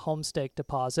 Again, the Homestake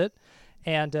deposit.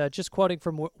 And just quoting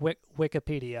from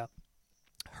Wikipedia,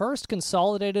 Hearst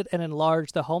consolidated and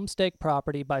enlarged the Homestake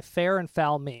property by fair and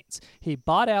foul means. He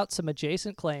bought out some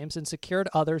adjacent claims and secured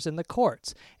others in the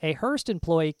courts. A Hearst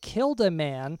employee killed a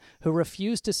man who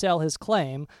refused to sell his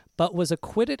claim, but was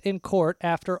acquitted in court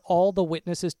after all the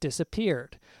witnesses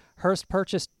disappeared. Hearst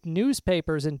purchased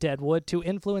newspapers in Deadwood to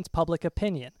influence public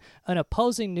opinion. An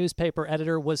opposing newspaper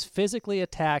editor was physically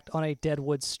attacked on a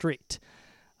Deadwood street.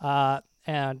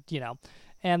 And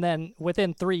then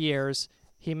within 3 years,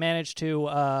 he managed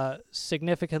to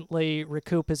significantly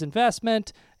recoup his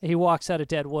investment. He walks out of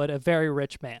Deadwood a very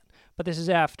rich man. But this is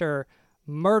after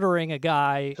murdering a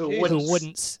guy who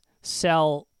wouldn't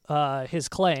sell his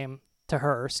claim to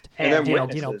Hearst. And then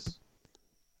witnesses.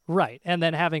 Right, and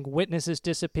then having witnesses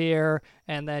disappear,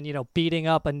 and then, beating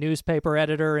up a newspaper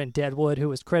editor in Deadwood who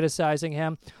was criticizing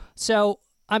him. So,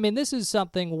 I mean, this is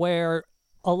something where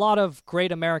a lot of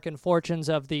great American fortunes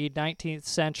of the 19th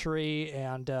century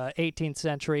and 18th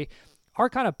century are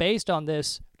kind of based on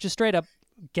this just straight up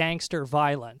gangster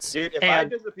violence. Dude, if I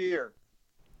disappear,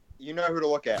 you know who to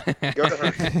look at. Go to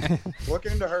Hearst. Look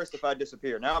into Hearst if I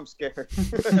disappear. Now I'm scared.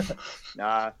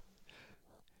 Nah.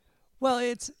 Well,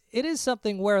 it is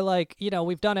something where,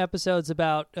 we've done episodes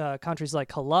about countries like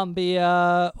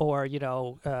Colombia, or,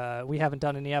 we haven't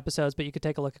done any episodes, but you could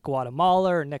take a look at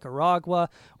Guatemala or Nicaragua.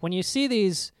 When you see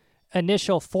these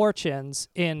initial fortunes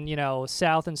in,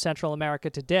 South and Central America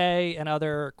today and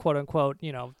other, quote-unquote,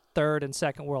 third and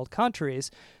second world countries,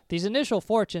 these initial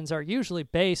fortunes are usually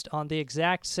based on the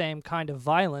exact same kind of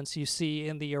violence you see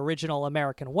in the original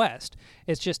American West.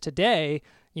 It's just today,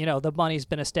 the money's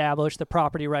been established, the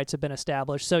property rights have been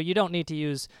established, so you don't need to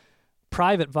use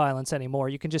private violence anymore.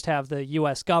 You can just have the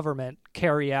U.S. government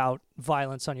carry out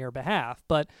violence on your behalf.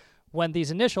 But when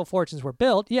these initial fortunes were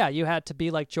built, you had to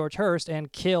be like George Hearst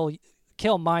and kill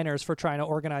miners for trying to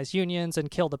organize unions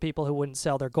and kill the people who wouldn't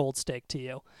sell their gold stake to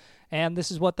you. And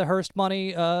this is what the Hearst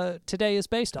money today is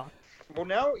based on. Well,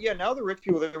 now the rich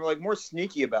people, they're more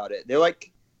sneaky about it. They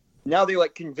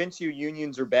convince you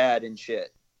unions are bad and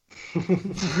shit.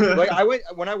 When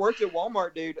I worked at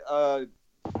Walmart, dude,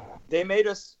 they made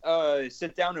us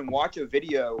sit down and watch a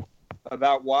video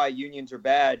about why unions are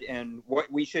bad and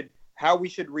how we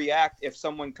should react if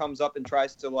someone comes up and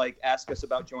tries to ask us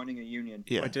about joining a union.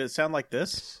 Yeah. Wait, did it sound like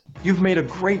this? You've made a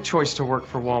great choice to work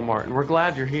for Walmart, and we're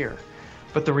glad you're here.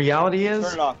 But the reality is,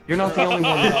 turn it off. You're not the only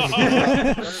one.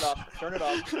 Turn it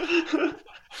off.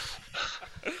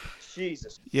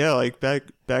 Jesus. Yeah,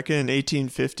 back in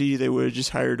 1850, they would have just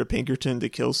hired a Pinkerton to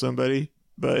kill somebody,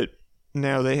 but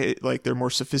now they're more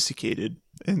sophisticated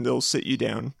and they'll sit you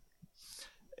down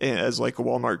as a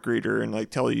Walmart greeter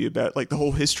and tell you about the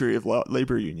whole history of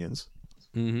labor unions.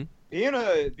 Mm-hmm.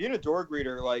 Being a door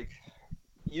greeter,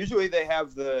 usually they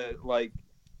have the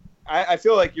I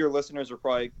feel like your listeners are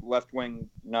probably left wing.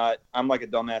 I'm like a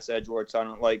dumbass edgelord, so I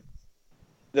don't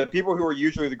the people who are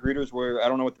usually the greeters were, I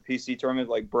don't know what the PC term is,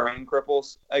 brain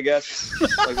cripples, I guess.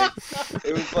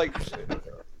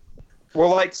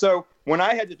 So when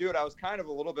I had to do it, I was kind of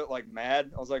a little bit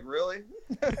mad. I was like, really?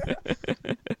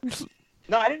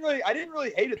 No, I didn't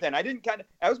really hate it then.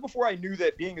 That was before I knew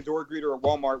that being a door greeter at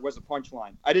Walmart was a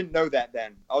punchline. I didn't know that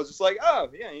then. I was just like, oh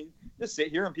yeah, you just sit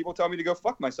here and people tell me to go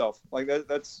fuck myself.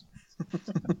 That's.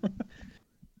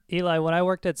 Eli, when I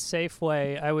worked at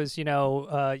Safeway, I was,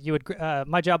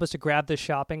 my job was to grab the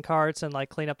shopping carts and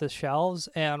clean up the shelves.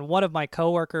 And one of my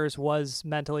coworkers was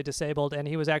mentally disabled, and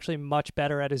he was actually much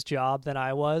better at his job than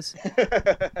I was.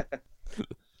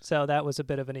 So that was a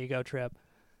bit of an ego trip.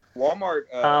 Walmart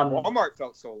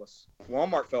felt soulless.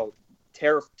 Walmart felt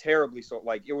terribly so.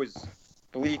 It was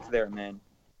bleak there, man.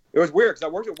 It was weird because I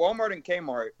worked at Walmart and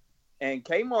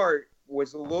Kmart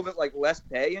was a little bit like less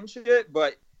pay and shit,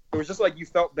 but it was just like you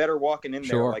felt better walking in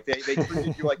there. Sure. Like they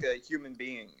treated you like a human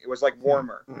being. It was like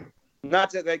warmer.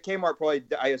 Not that Kmart probably,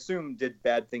 I assume, did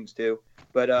bad things too,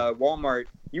 but Walmart.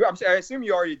 I assume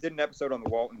you already did an episode on the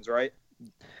Waltons, right?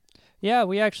 Yeah,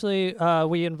 we actually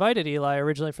we invited Eli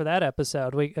originally for that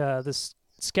episode. This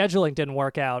scheduling didn't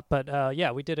work out, but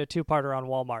yeah, we did a 2-parter on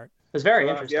Walmart. It was very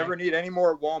interesting. If you ever need any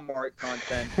more Walmart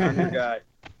content, I'm your guy.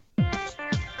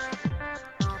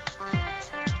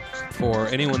 For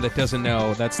anyone that doesn't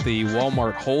know, that's the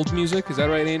Walmart hold music. Is that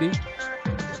right, Andy?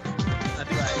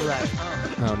 Right.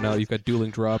 Oh no, you've got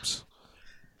dueling drops.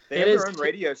 They have their own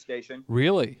radio station.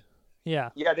 Really? Yeah.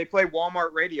 Yeah, they play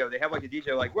Walmart radio. They have like a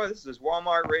DJ like, well, this is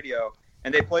Walmart radio.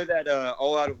 And they play that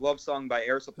All Out of Love song by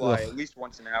Air Supply at least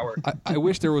once an hour. I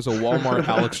wish there was a Walmart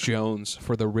Alex Jones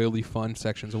for the really fun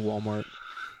sections of Walmart.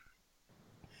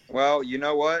 Well, you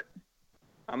know what?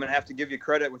 I'm going to have to give you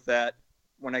credit with that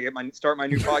when I start my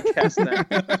new podcast then.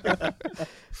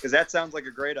 Because that sounds like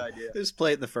a great idea. Just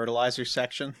play it in the fertilizer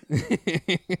section.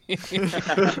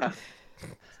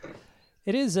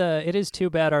 It is too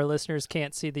bad our listeners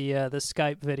can't see the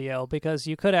Skype video, because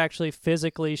you could actually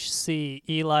physically see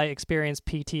Eli experience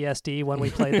PTSD when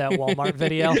we played that Walmart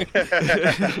video.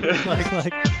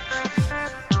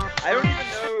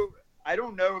 I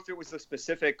don't know if it was the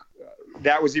specific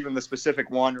that was even the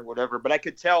specific one or whatever, but I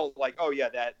could tell like, oh yeah,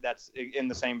 that's in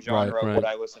the same genre of what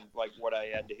I listened, like what I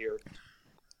had to hear.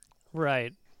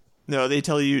 Right. No, did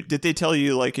they tell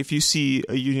you like if you see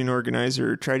a union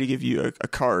organizer try to give you a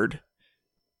card?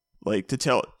 Like to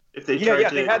tell if they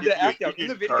they had the act out in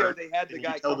the video. They had the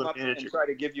guy come up and try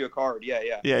to give you a card.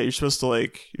 Yeah. You're supposed to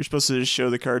just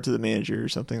show the card to the manager or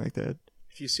something like that.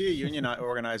 If you see a union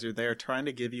organizer, they are trying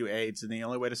to give you AIDS, and the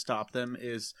only way to stop them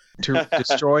is to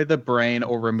destroy the brain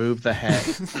or remove the head.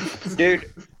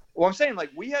 Dude, well, I'm saying like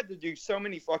we had to do so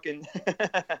many fucking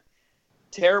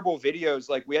terrible videos.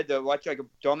 Like we had to watch like a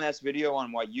dumbass video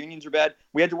on why unions are bad.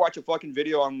 We had to watch a fucking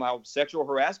video on how sexual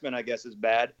harassment, I guess, is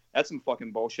bad. That's some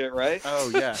fucking bullshit, right? Oh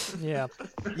yeah, yeah.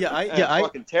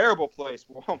 Fucking terrible place.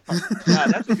 Walmart. Nah,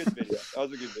 that's a good video. That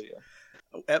was a good video.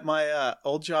 At my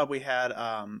old job, we had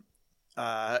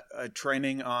a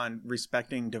training on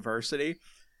respecting diversity,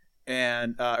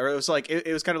 and or it was like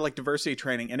it was kind of like diversity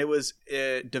training, and it was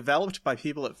developed by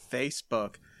people at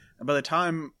Facebook. And by the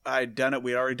time I'd done it,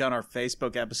 we'd already done our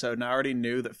Facebook episode, and I already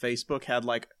knew that Facebook had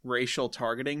like racial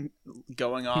targeting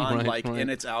going on, in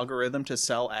its algorithm to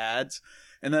sell ads.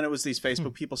 And then it was these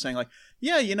Facebook people saying like,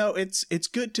 yeah, it's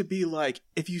good to be like,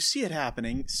 if you see it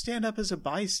happening, stand up as a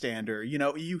bystander.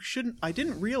 You shouldn't. I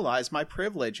didn't realize my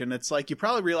privilege. And it's like, you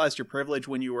probably realized your privilege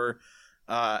when you were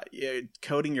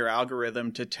coding your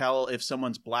algorithm to tell if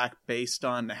someone's black based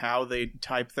on how they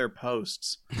type their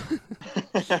posts.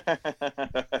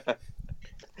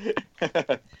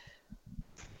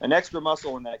 An extra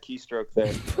muscle in that keystroke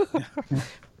there.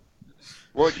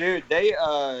 Well, dude, they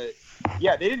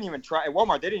didn't even try at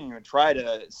Walmart. They didn't even try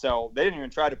to sell. They didn't even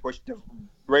try to push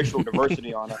racial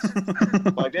diversity on us.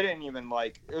 Like they didn't even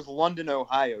it was London,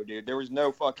 Ohio, dude. There was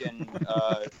no fucking.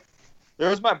 There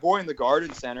was my boy in the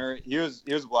garden center. He was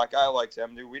a black guy. I liked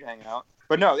him, dude. We'd hang out.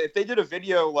 But no, if they did a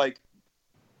video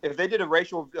if they did a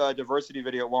racial diversity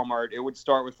video at Walmart, it would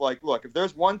start with look, if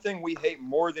there's one thing we hate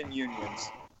more than unions,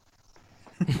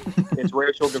 it's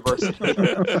racial diversity.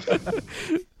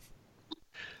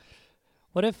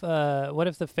 What if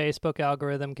the Facebook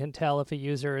algorithm can tell if a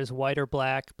user is white or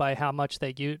black by how much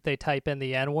they type in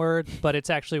the N-word, but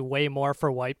it's actually way more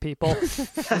for white people?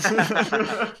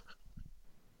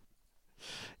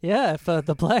 Yeah, if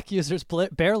the black users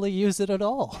barely use it at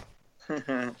all.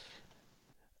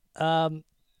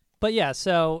 But yeah,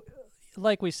 so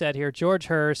like we said here, George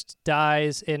Hearst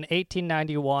dies in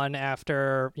 1891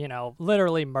 after,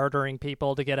 literally murdering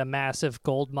people to get a massive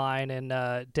gold mine in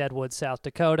Deadwood, South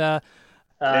Dakota.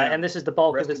 And this is the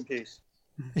bulk of his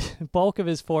bulk of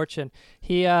his fortune.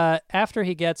 He after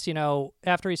he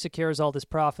secures all this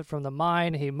profit from the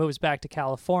mine, he moves back to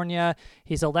California.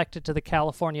 He's elected to the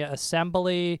California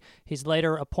Assembly. He's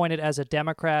later appointed as a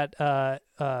Democrat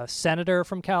senator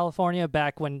from California,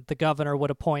 back when the governor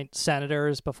would appoint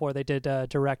senators before they did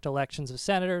direct elections of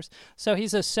senators. So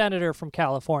he's a senator from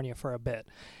California for a bit.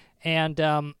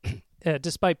 And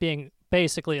despite being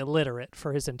basically illiterate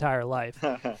for his entire life.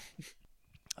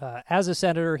 As a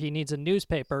senator, he needs a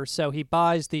newspaper, so he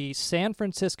buys the San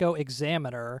Francisco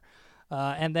Examiner,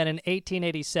 and then in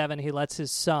 1887, he lets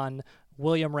his son,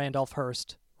 William Randolph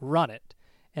Hearst, run it.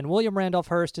 And William Randolph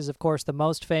Hearst is, of course, the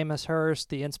most famous Hearst,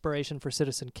 the inspiration for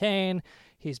Citizen Kane.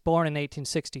 He's born in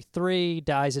 1863,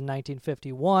 dies in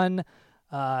 1951,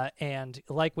 and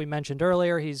like we mentioned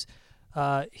earlier, he's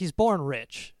he's born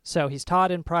rich. So he's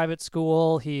taught in private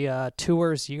school. He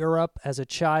tours Europe as a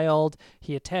child.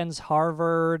 He attends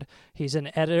Harvard. He's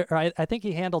an editor. I think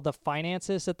he handled the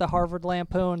finances at the Harvard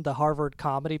Lampoon, the Harvard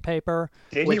comedy paper.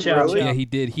 Did he really? Yeah, he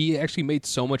did. He actually made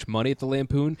so much money at the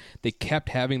Lampoon, they kept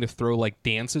having to throw like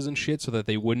dances and shit so that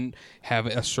they wouldn't have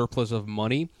a surplus of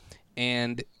money.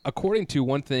 And according to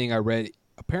one thing I read,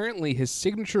 apparently his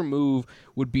signature move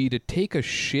would be to take a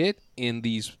shit in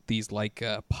these like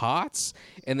pots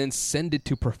and then send it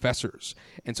to professors.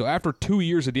 And so after 2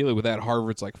 years of dealing with that,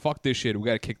 Harvard's like, fuck this shit, we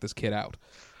got to kick this kid out.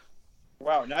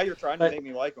 Wow, now you're trying to make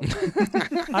me like him.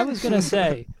 I was going to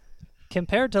say,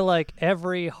 compared to like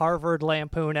every Harvard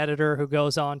Lampoon editor who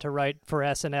goes on to write for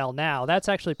SNL now, that's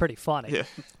actually pretty funny.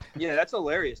 Yeah, that's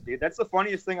hilarious, dude. That's the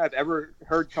funniest thing I've ever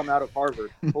heard come out of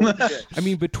Harvard. Holy shit. I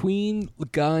mean, between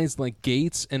guys like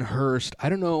Gates and Hearst, I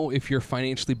don't know if you're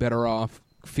financially better off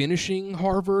finishing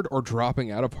Harvard or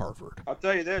dropping out of Harvard. I'll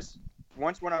tell you this.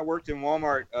 Once when I worked in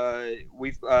Walmart,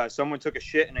 someone took a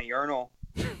shit in a urinal,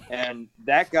 and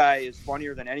that guy is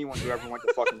funnier than anyone who ever went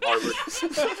to fucking Harvard.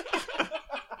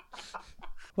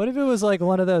 What if it was like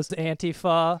one of those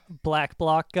Antifa black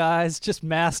bloc guys just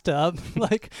masked up?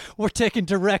 Like, we're taking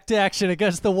direct action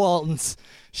against the Waltons.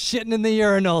 Shitting in the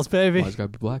urinals, baby. Why it's gotta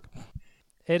be black?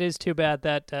 It is too bad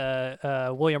that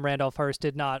William Randolph Hearst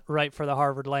did not write for the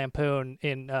Harvard Lampoon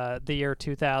in the year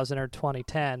 2000 or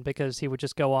 2010, because he would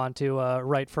just go on to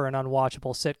write for an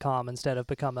unwatchable sitcom instead of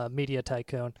become a media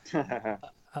tycoon.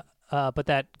 But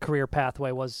that career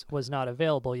pathway was not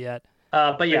available yet.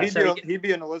 But yeah, he'd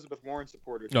be an Elizabeth Warren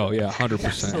supporter. Oh yeah, 100%.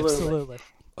 Absolutely.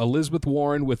 Elizabeth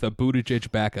Warren with a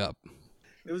Buttigieg backup.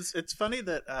 It's funny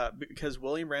that because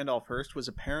William Randolph Hearst was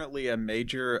apparently a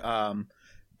major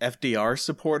FDR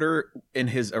supporter in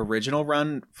his original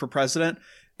run for president,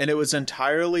 and it was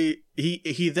entirely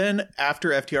he then, after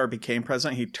FDR became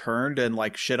president, he turned and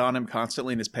like shit on him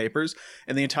constantly in his papers,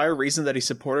 and the entire reason that he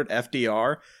supported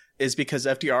FDR is because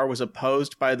FDR was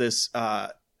opposed by this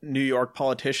New York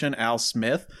politician Al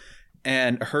Smith,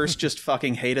 and Hearst just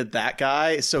fucking hated that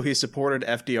guy, so he supported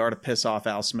FDR to piss off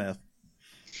Al Smith.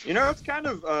 You know, it's kind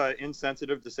of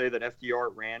insensitive to say that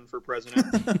FDR ran for president.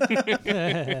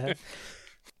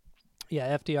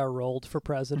 Yeah, FDR rolled for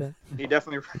president. He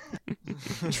definitely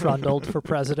trundled for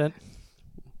president.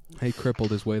 He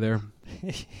crippled his way there.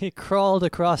 He crawled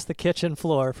across the kitchen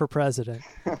floor for president.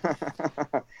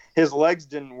 His legs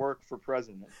didn't work for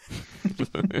president.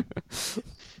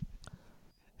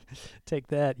 Take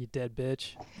that, you dead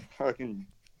bitch. Fucking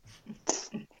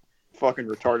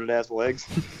retarded ass legs.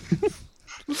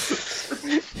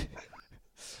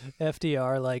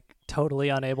 FDR, like, totally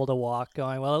unable to walk,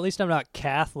 going, well, at least I'm not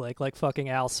Catholic like fucking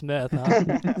Al Smith,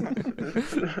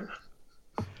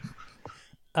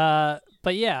 huh?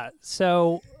 But yeah,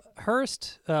 so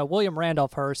Hearst, William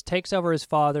Randolph Hearst, takes over his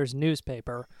father's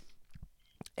newspaper.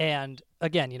 And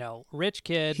again, you know, rich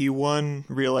kid. He won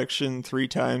re-election 3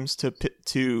 times to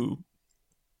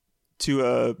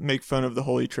make fun of the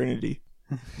Holy Trinity.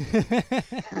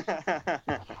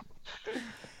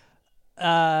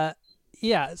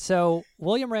 Yeah, so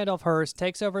William Randolph Hearst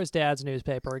takes over his dad's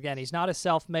newspaper. Again, he's not a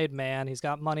self-made man. He's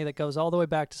got money that goes all the way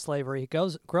back to slavery. He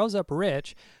grows up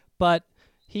rich, but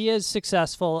he is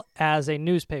successful as a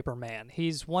newspaper man.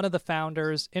 He's one of the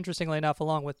founders, interestingly enough,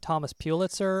 along with Thomas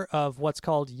Pulitzer, of what's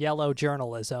called yellow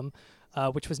journalism,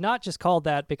 which was not just called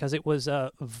that because it was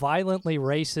violently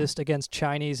racist against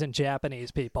Chinese and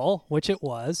Japanese people, which it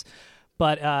was,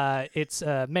 but it's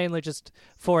mainly just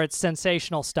for its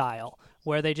sensational style,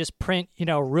 where they just print, you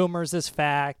know, rumors as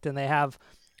fact, and they have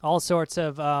all sorts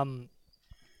of,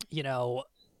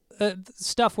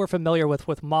 stuff we're familiar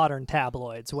with modern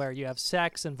tabloids, where you have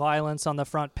sex and violence on the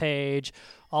front page,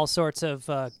 all sorts of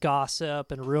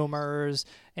gossip and rumors.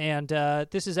 And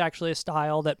this is actually a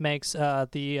style that makes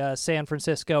the San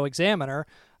Francisco Examiner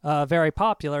very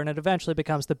popular, and it eventually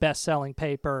becomes the best-selling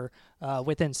paper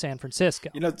within San Francisco.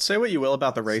 You know, say what you will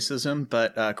about the racism,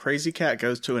 but Crazy Cat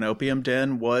Goes to an Opium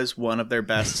Den was one of their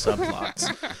best subplots.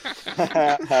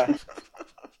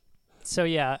 So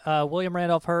yeah, William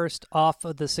Randolph Hearst, off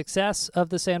of the success of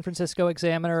the San Francisco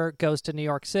Examiner, goes to New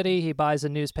York City. He buys a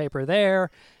newspaper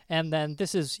there, and then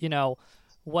this is, you know,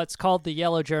 what's called the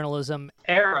yellow journalism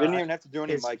era. Didn't even have to do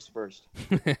any mics first.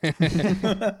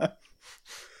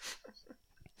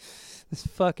 This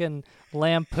fucking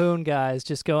Lampoon guy's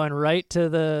just going right to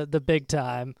the big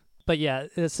time. But yeah,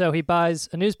 so he buys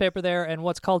a newspaper there, and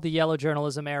what's called the yellow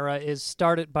journalism era is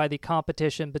started by the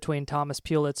competition between Thomas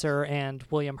Pulitzer and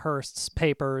William Hearst's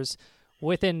papers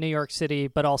within New York City,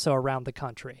 but also around the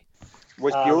country.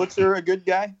 Was Pulitzer a good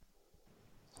guy?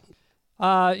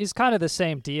 It's kind of the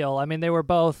same deal. I mean, they were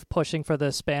both pushing for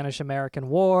the Spanish-American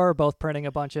War, both printing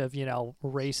a bunch of,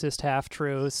 racist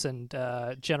half-truths and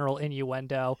general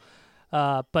innuendo.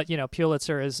 But,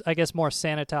 Pulitzer is, I guess, more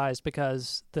sanitized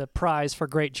because the prize for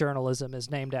great journalism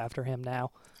is named after him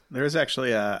now. There's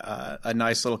actually a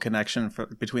nice little connection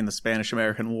between the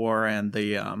Spanish-American War and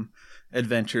the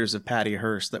adventures of Patty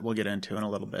Hearst that we'll get into in a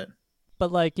little bit.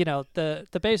 But,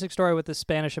 the basic story with the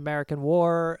Spanish-American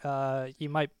War,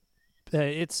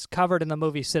 it's covered in the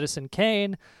movie Citizen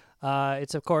Kane.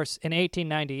 It's, of course, in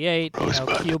 1898,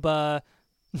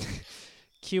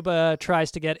 Cuba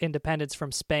tries to get independence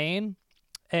from Spain,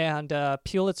 and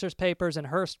Pulitzer's papers and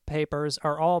Hearst papers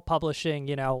are all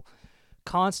publishing,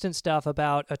 constant stuff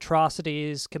about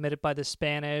atrocities committed by the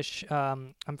Spanish.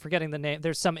 I'm forgetting the name.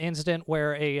 There's some incident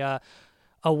where a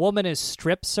woman is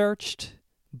strip searched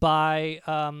by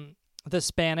the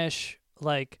Spanish,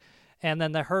 and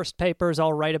then the Hearst papers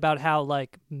all write about how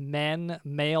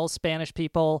male Spanish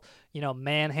people,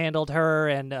 manhandled her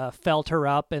and felt her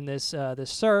up in this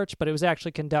search, but it was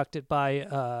actually conducted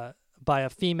by a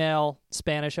female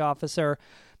Spanish officer,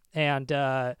 and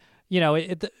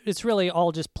it's really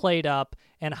all just played up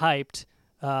and hyped.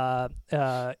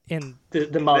 In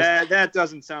the most that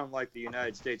doesn't sound like the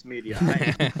United States media.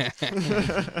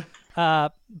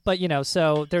 But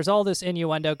so there's all this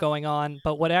innuendo going on,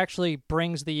 but what actually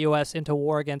brings the U.S. into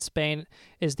war against Spain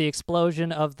is the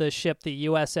explosion of the ship, the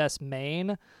USS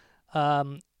Maine,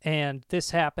 and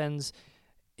this happens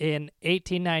in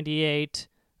 1898.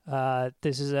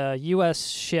 This is a U.S.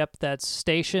 ship that's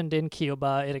stationed in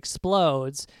Cuba. It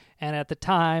explodes, and at the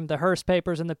time, the Hearst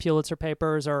papers and the Pulitzer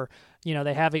papers are,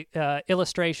 they have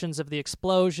illustrations of the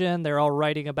explosion. They're all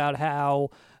writing about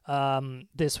how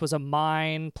this was a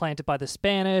mine planted by the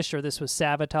Spanish, or this was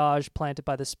sabotage planted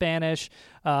by the Spanish.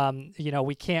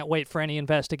 We can't wait for any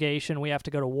investigation. We have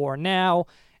to go to war now.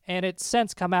 And it's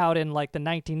since come out in the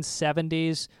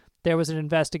 1970s. There was an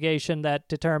investigation that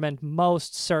determined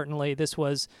most certainly this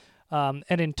was an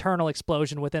internal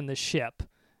explosion within the ship.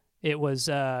 It was,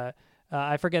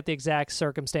 I forget the exact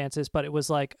circumstances, but it was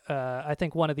I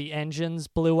think one of the engines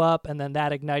blew up, and then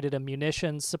that ignited a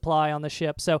munitions supply on the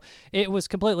ship. So it was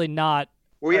completely not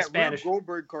Well, yeah, Spanish.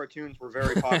 Goldberg cartoons were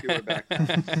very popular back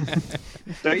then.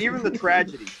 So even the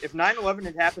tragedy, if 9/11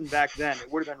 had happened back then,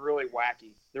 it would have been really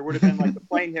wacky. There would have been the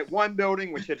plane hit one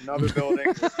building, which hit another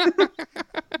building,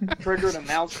 triggered a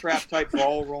mousetrap type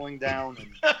ball rolling down. And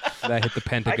that hit the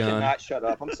Pentagon. I cannot shut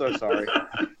up. I'm so sorry.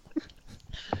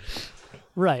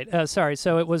 Right. Sorry.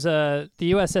 So it was the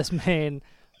USS Maine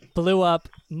blew up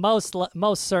most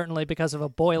certainly because of a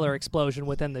boiler explosion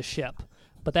within the ship.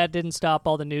 But that didn't stop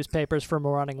all the newspapers from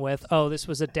running with, this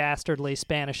was a dastardly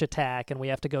Spanish attack, and we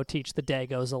have to go teach the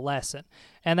Dagos a lesson.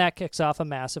 And that kicks off a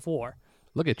massive war.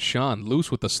 Look at Sean,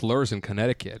 loose with the slurs in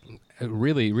Connecticut.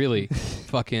 Really, really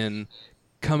fucking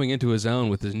coming into his own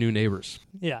with his new neighbors.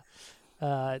 Yeah.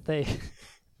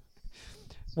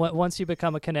 Once you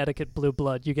become a Connecticut blue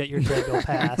blood, you get your Dago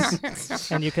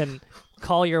pass, and you can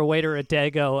call your waiter a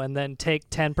Dago and then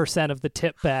take 10% of the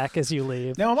tip back as you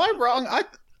leave. Now, am I wrong?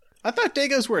 I thought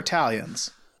Dagos were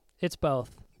Italians. It's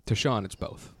both. To Sean, it's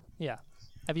both. Yeah.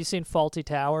 Have you seen Fawlty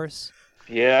Towers?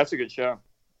 Yeah, that's a good show.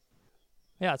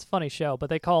 Yeah, it's a funny show,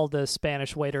 but they call the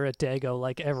Spanish waiter a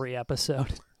Dago every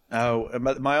episode. Oh,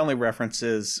 my only reference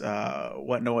is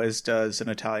what noise does an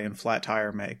Italian flat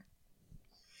tire make?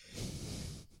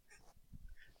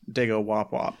 Dago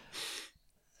wop wop.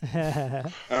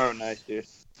 Oh, nice, dude.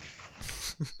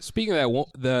 Speaking of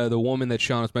that, the woman that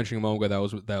Sean was mentioning a moment ago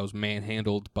that was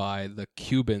manhandled by the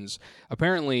Cubans,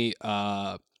 apparently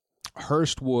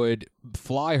Hearst would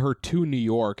fly her to New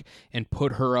York and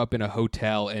put her up in a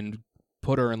hotel and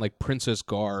put her in princess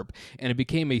garb, and it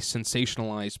became a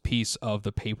sensationalized piece of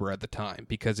the paper at the time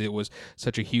because it was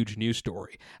such a huge news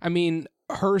story. I mean,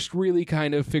 Hearst really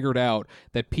kind of figured out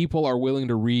that people are willing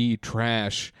to read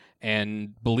trash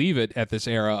and believe it at this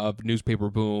era of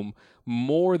newspaper boom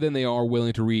more than they are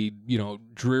willing to read,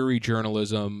 dreary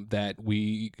journalism that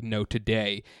we know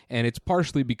today. And it's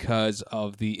partially because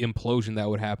of the implosion that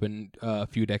would happen a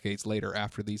few decades later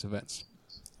after these events.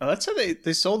 That's how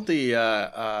they sold the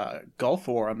Gulf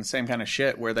War on the same kind of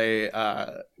shit, where they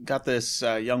got this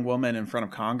young woman in front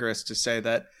of Congress to say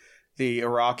that the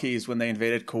Iraqis, when they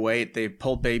invaded Kuwait, they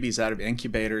pulled babies out of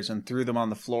incubators and threw them on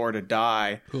the floor to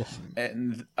die. Cool.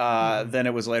 And then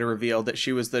it was later revealed that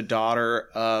she was the daughter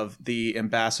of the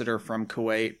ambassador from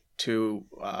Kuwait to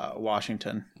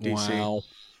Washington, D.C. Wow.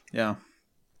 Yeah.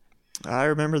 I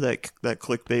remember that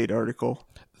clickbait article.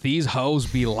 These hoes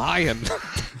be lying.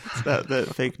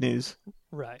 that fake news.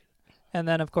 Right. And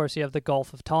then, of course, you have the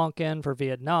Gulf of Tonkin for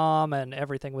Vietnam and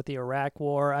everything with the Iraq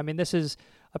War. I mean, this is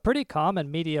a pretty common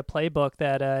media playbook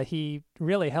that he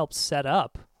really helped set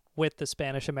up with the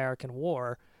Spanish-American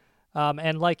War.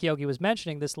 And like Yogi was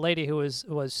mentioning, this lady who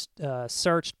was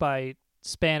searched by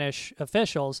Spanish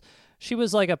officials, she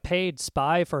was like a paid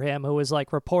spy for him who was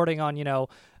like reporting on,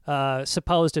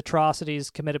 supposed atrocities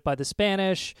committed by the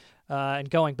Spanish and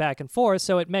going back and forth.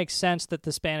 So it makes sense that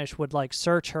the Spanish would like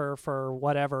search her for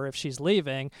whatever if she's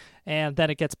leaving. And then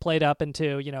it gets played up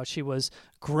into, she was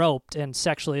groped and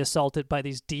sexually assaulted by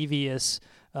these devious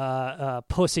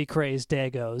pussy-crazed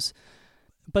dagos.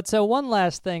 But so one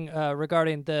last thing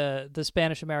regarding the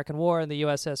Spanish-American War and the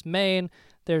USS Maine,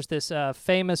 there's this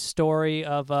famous story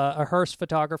of a Hearst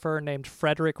photographer named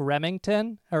Frederick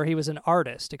Remington, or he was an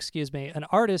artist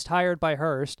hired by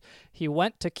Hearst. He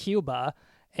went to Cuba,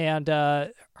 and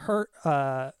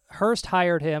Hearst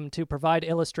hired him to provide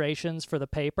illustrations for the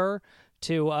paper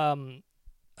to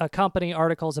accompany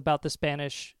articles about the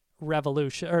Spanish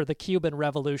Revolution, or the Cuban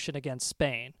Revolution against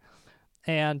Spain.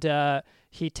 And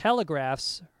he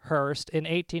telegraphs Hearst in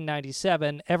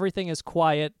 1897, "Everything is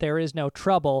quiet, there is no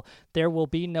trouble, there will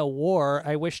be no war,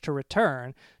 I wish to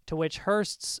return," to which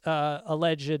Hearst's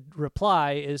alleged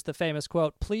reply is the famous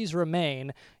quote, "Please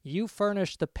remain, you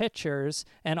furnish the pictures,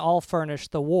 and I'll furnish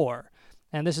the war."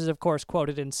 And this is, of course,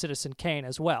 quoted in Citizen Kane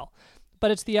as well.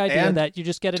 But it's the idea that you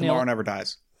just get an... Tomorrow Never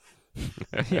Dies.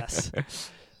 Yes.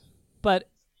 But...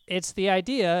 it's the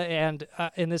idea, and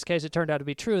in this case it turned out to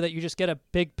be true, that you just get a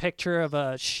big picture of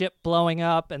a ship blowing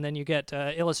up, and then you get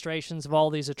illustrations of all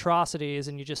these atrocities,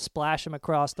 and you just splash them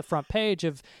across the front page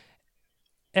of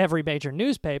every major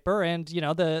newspaper, and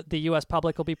the U.S.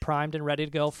 public will be primed and ready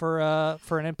to go for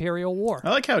an imperial war. I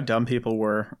like how dumb people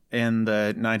were in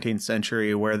the 19th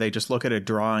century, where they just look at a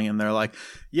drawing and they're like,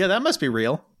 "Yeah, that must be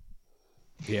real."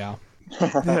 Yeah.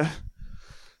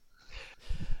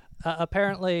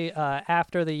 Apparently,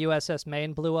 after the USS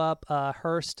Maine blew up,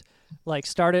 Hearst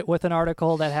started with an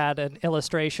article that had an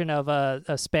illustration of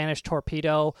a Spanish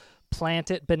torpedo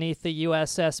plant it beneath the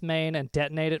USS Maine and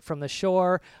detonate it from the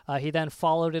shore. He then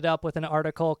followed it up with an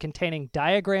article containing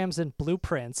diagrams and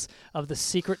blueprints of the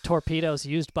secret torpedoes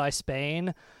used by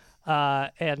Spain.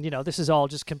 And this is all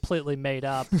just completely made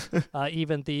up.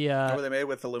 Even the how were they made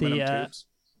with aluminum tubes?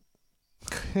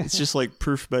 It's just like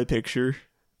proof by picture,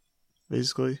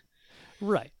 basically.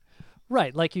 Right.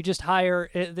 Like you just hire.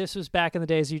 This was back in the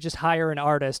days. You just hire an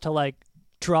artist to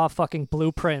draw fucking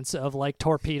blueprints of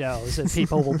torpedoes, and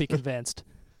people will be convinced.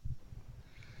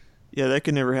 Yeah, that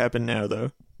could never happen now,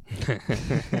 though.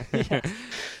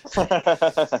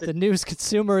 The news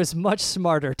consumer is much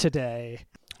smarter today.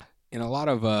 In a lot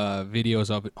of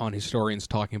videos on historians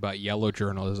talking about yellow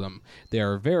journalism, they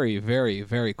are very, very,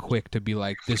 very quick to be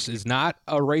like, "This is not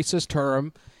a racist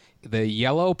term. The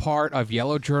yellow part of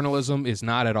yellow journalism is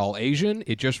not at all Asian.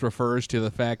 It just refers to the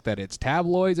fact that it's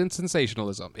tabloids and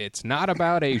sensationalism. It's not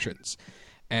about Asians."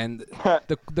 And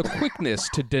the quickness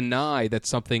to deny that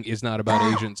something is not about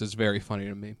Asians is very funny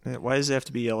to me. Why does it have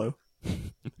to be yellow?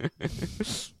 You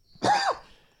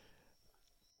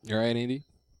all right, Andy?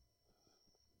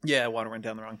 Yeah, water went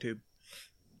down the wrong tube.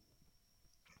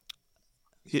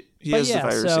 He has the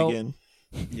virus again.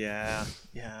 Yeah.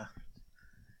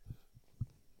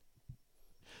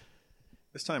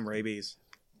 This time rabies.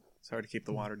 It's hard to keep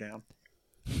the water down.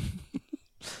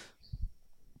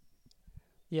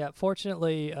 Yeah,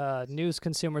 fortunately, news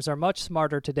consumers are much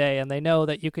smarter today, and they know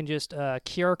that you can just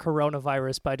cure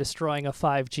coronavirus by destroying a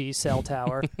 5G cell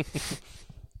tower.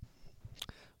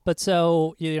 But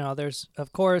so, there's,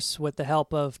 of course, with the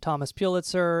help of Thomas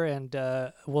Pulitzer and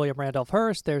William Randolph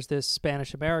Hearst, there's this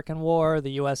Spanish-American War.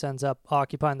 The U.S. ends up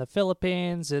occupying the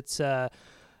Philippines. It's, a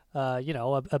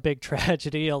big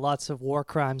tragedy. Lots of war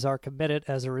crimes are committed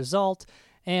as a result.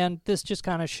 And this just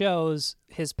kind of shows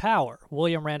his power,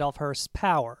 William Randolph Hearst's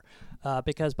power.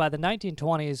 Because by the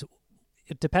 1920s,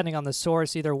 depending on the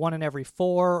source, either 1 in every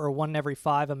 4 or 1 in every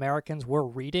 5 Americans were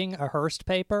reading a Hearst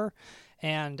paper.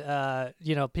 And,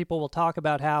 people will talk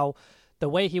about how the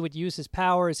way he would use his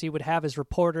power is he would have his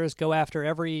reporters go after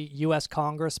every U.S.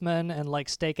 congressman and,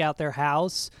 stake out their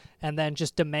house and then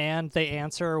just demand they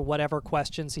answer whatever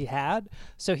questions he had.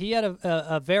 So he had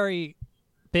a very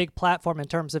big platform in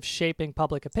terms of shaping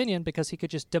public opinion because he could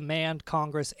just demand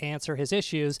Congress answer his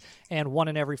issues, and 1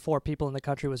 in every 4 people in the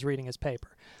country was reading his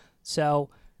paper. So,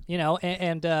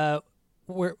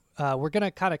 we're going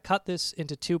to kind of cut this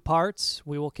into 2 parts.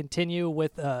 We will continue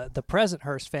with the present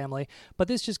Hearst family, but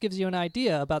this just gives you an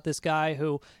idea about this guy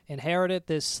who inherited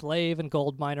this slave and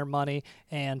gold miner money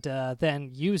and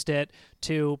then used it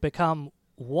to become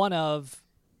one of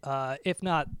if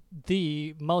not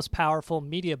the most powerful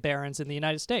media barons in the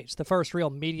United States, the first real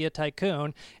media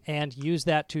tycoon, and use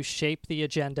that to shape the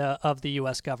agenda of the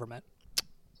U.S. government.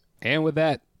 And with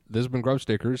that, this has been Grub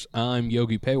Stickers. I'm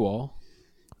Yogi Paywall.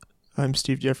 I'm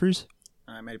Steve Jeffers.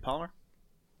 I'm Eddie Palmer.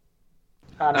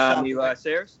 I'm Eli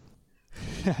Sayers.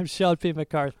 I'm Sean P.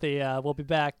 McCarthy. We'll be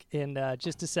back in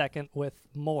just a second with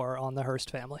more on the Hearst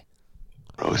family.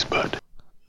 Rosebud.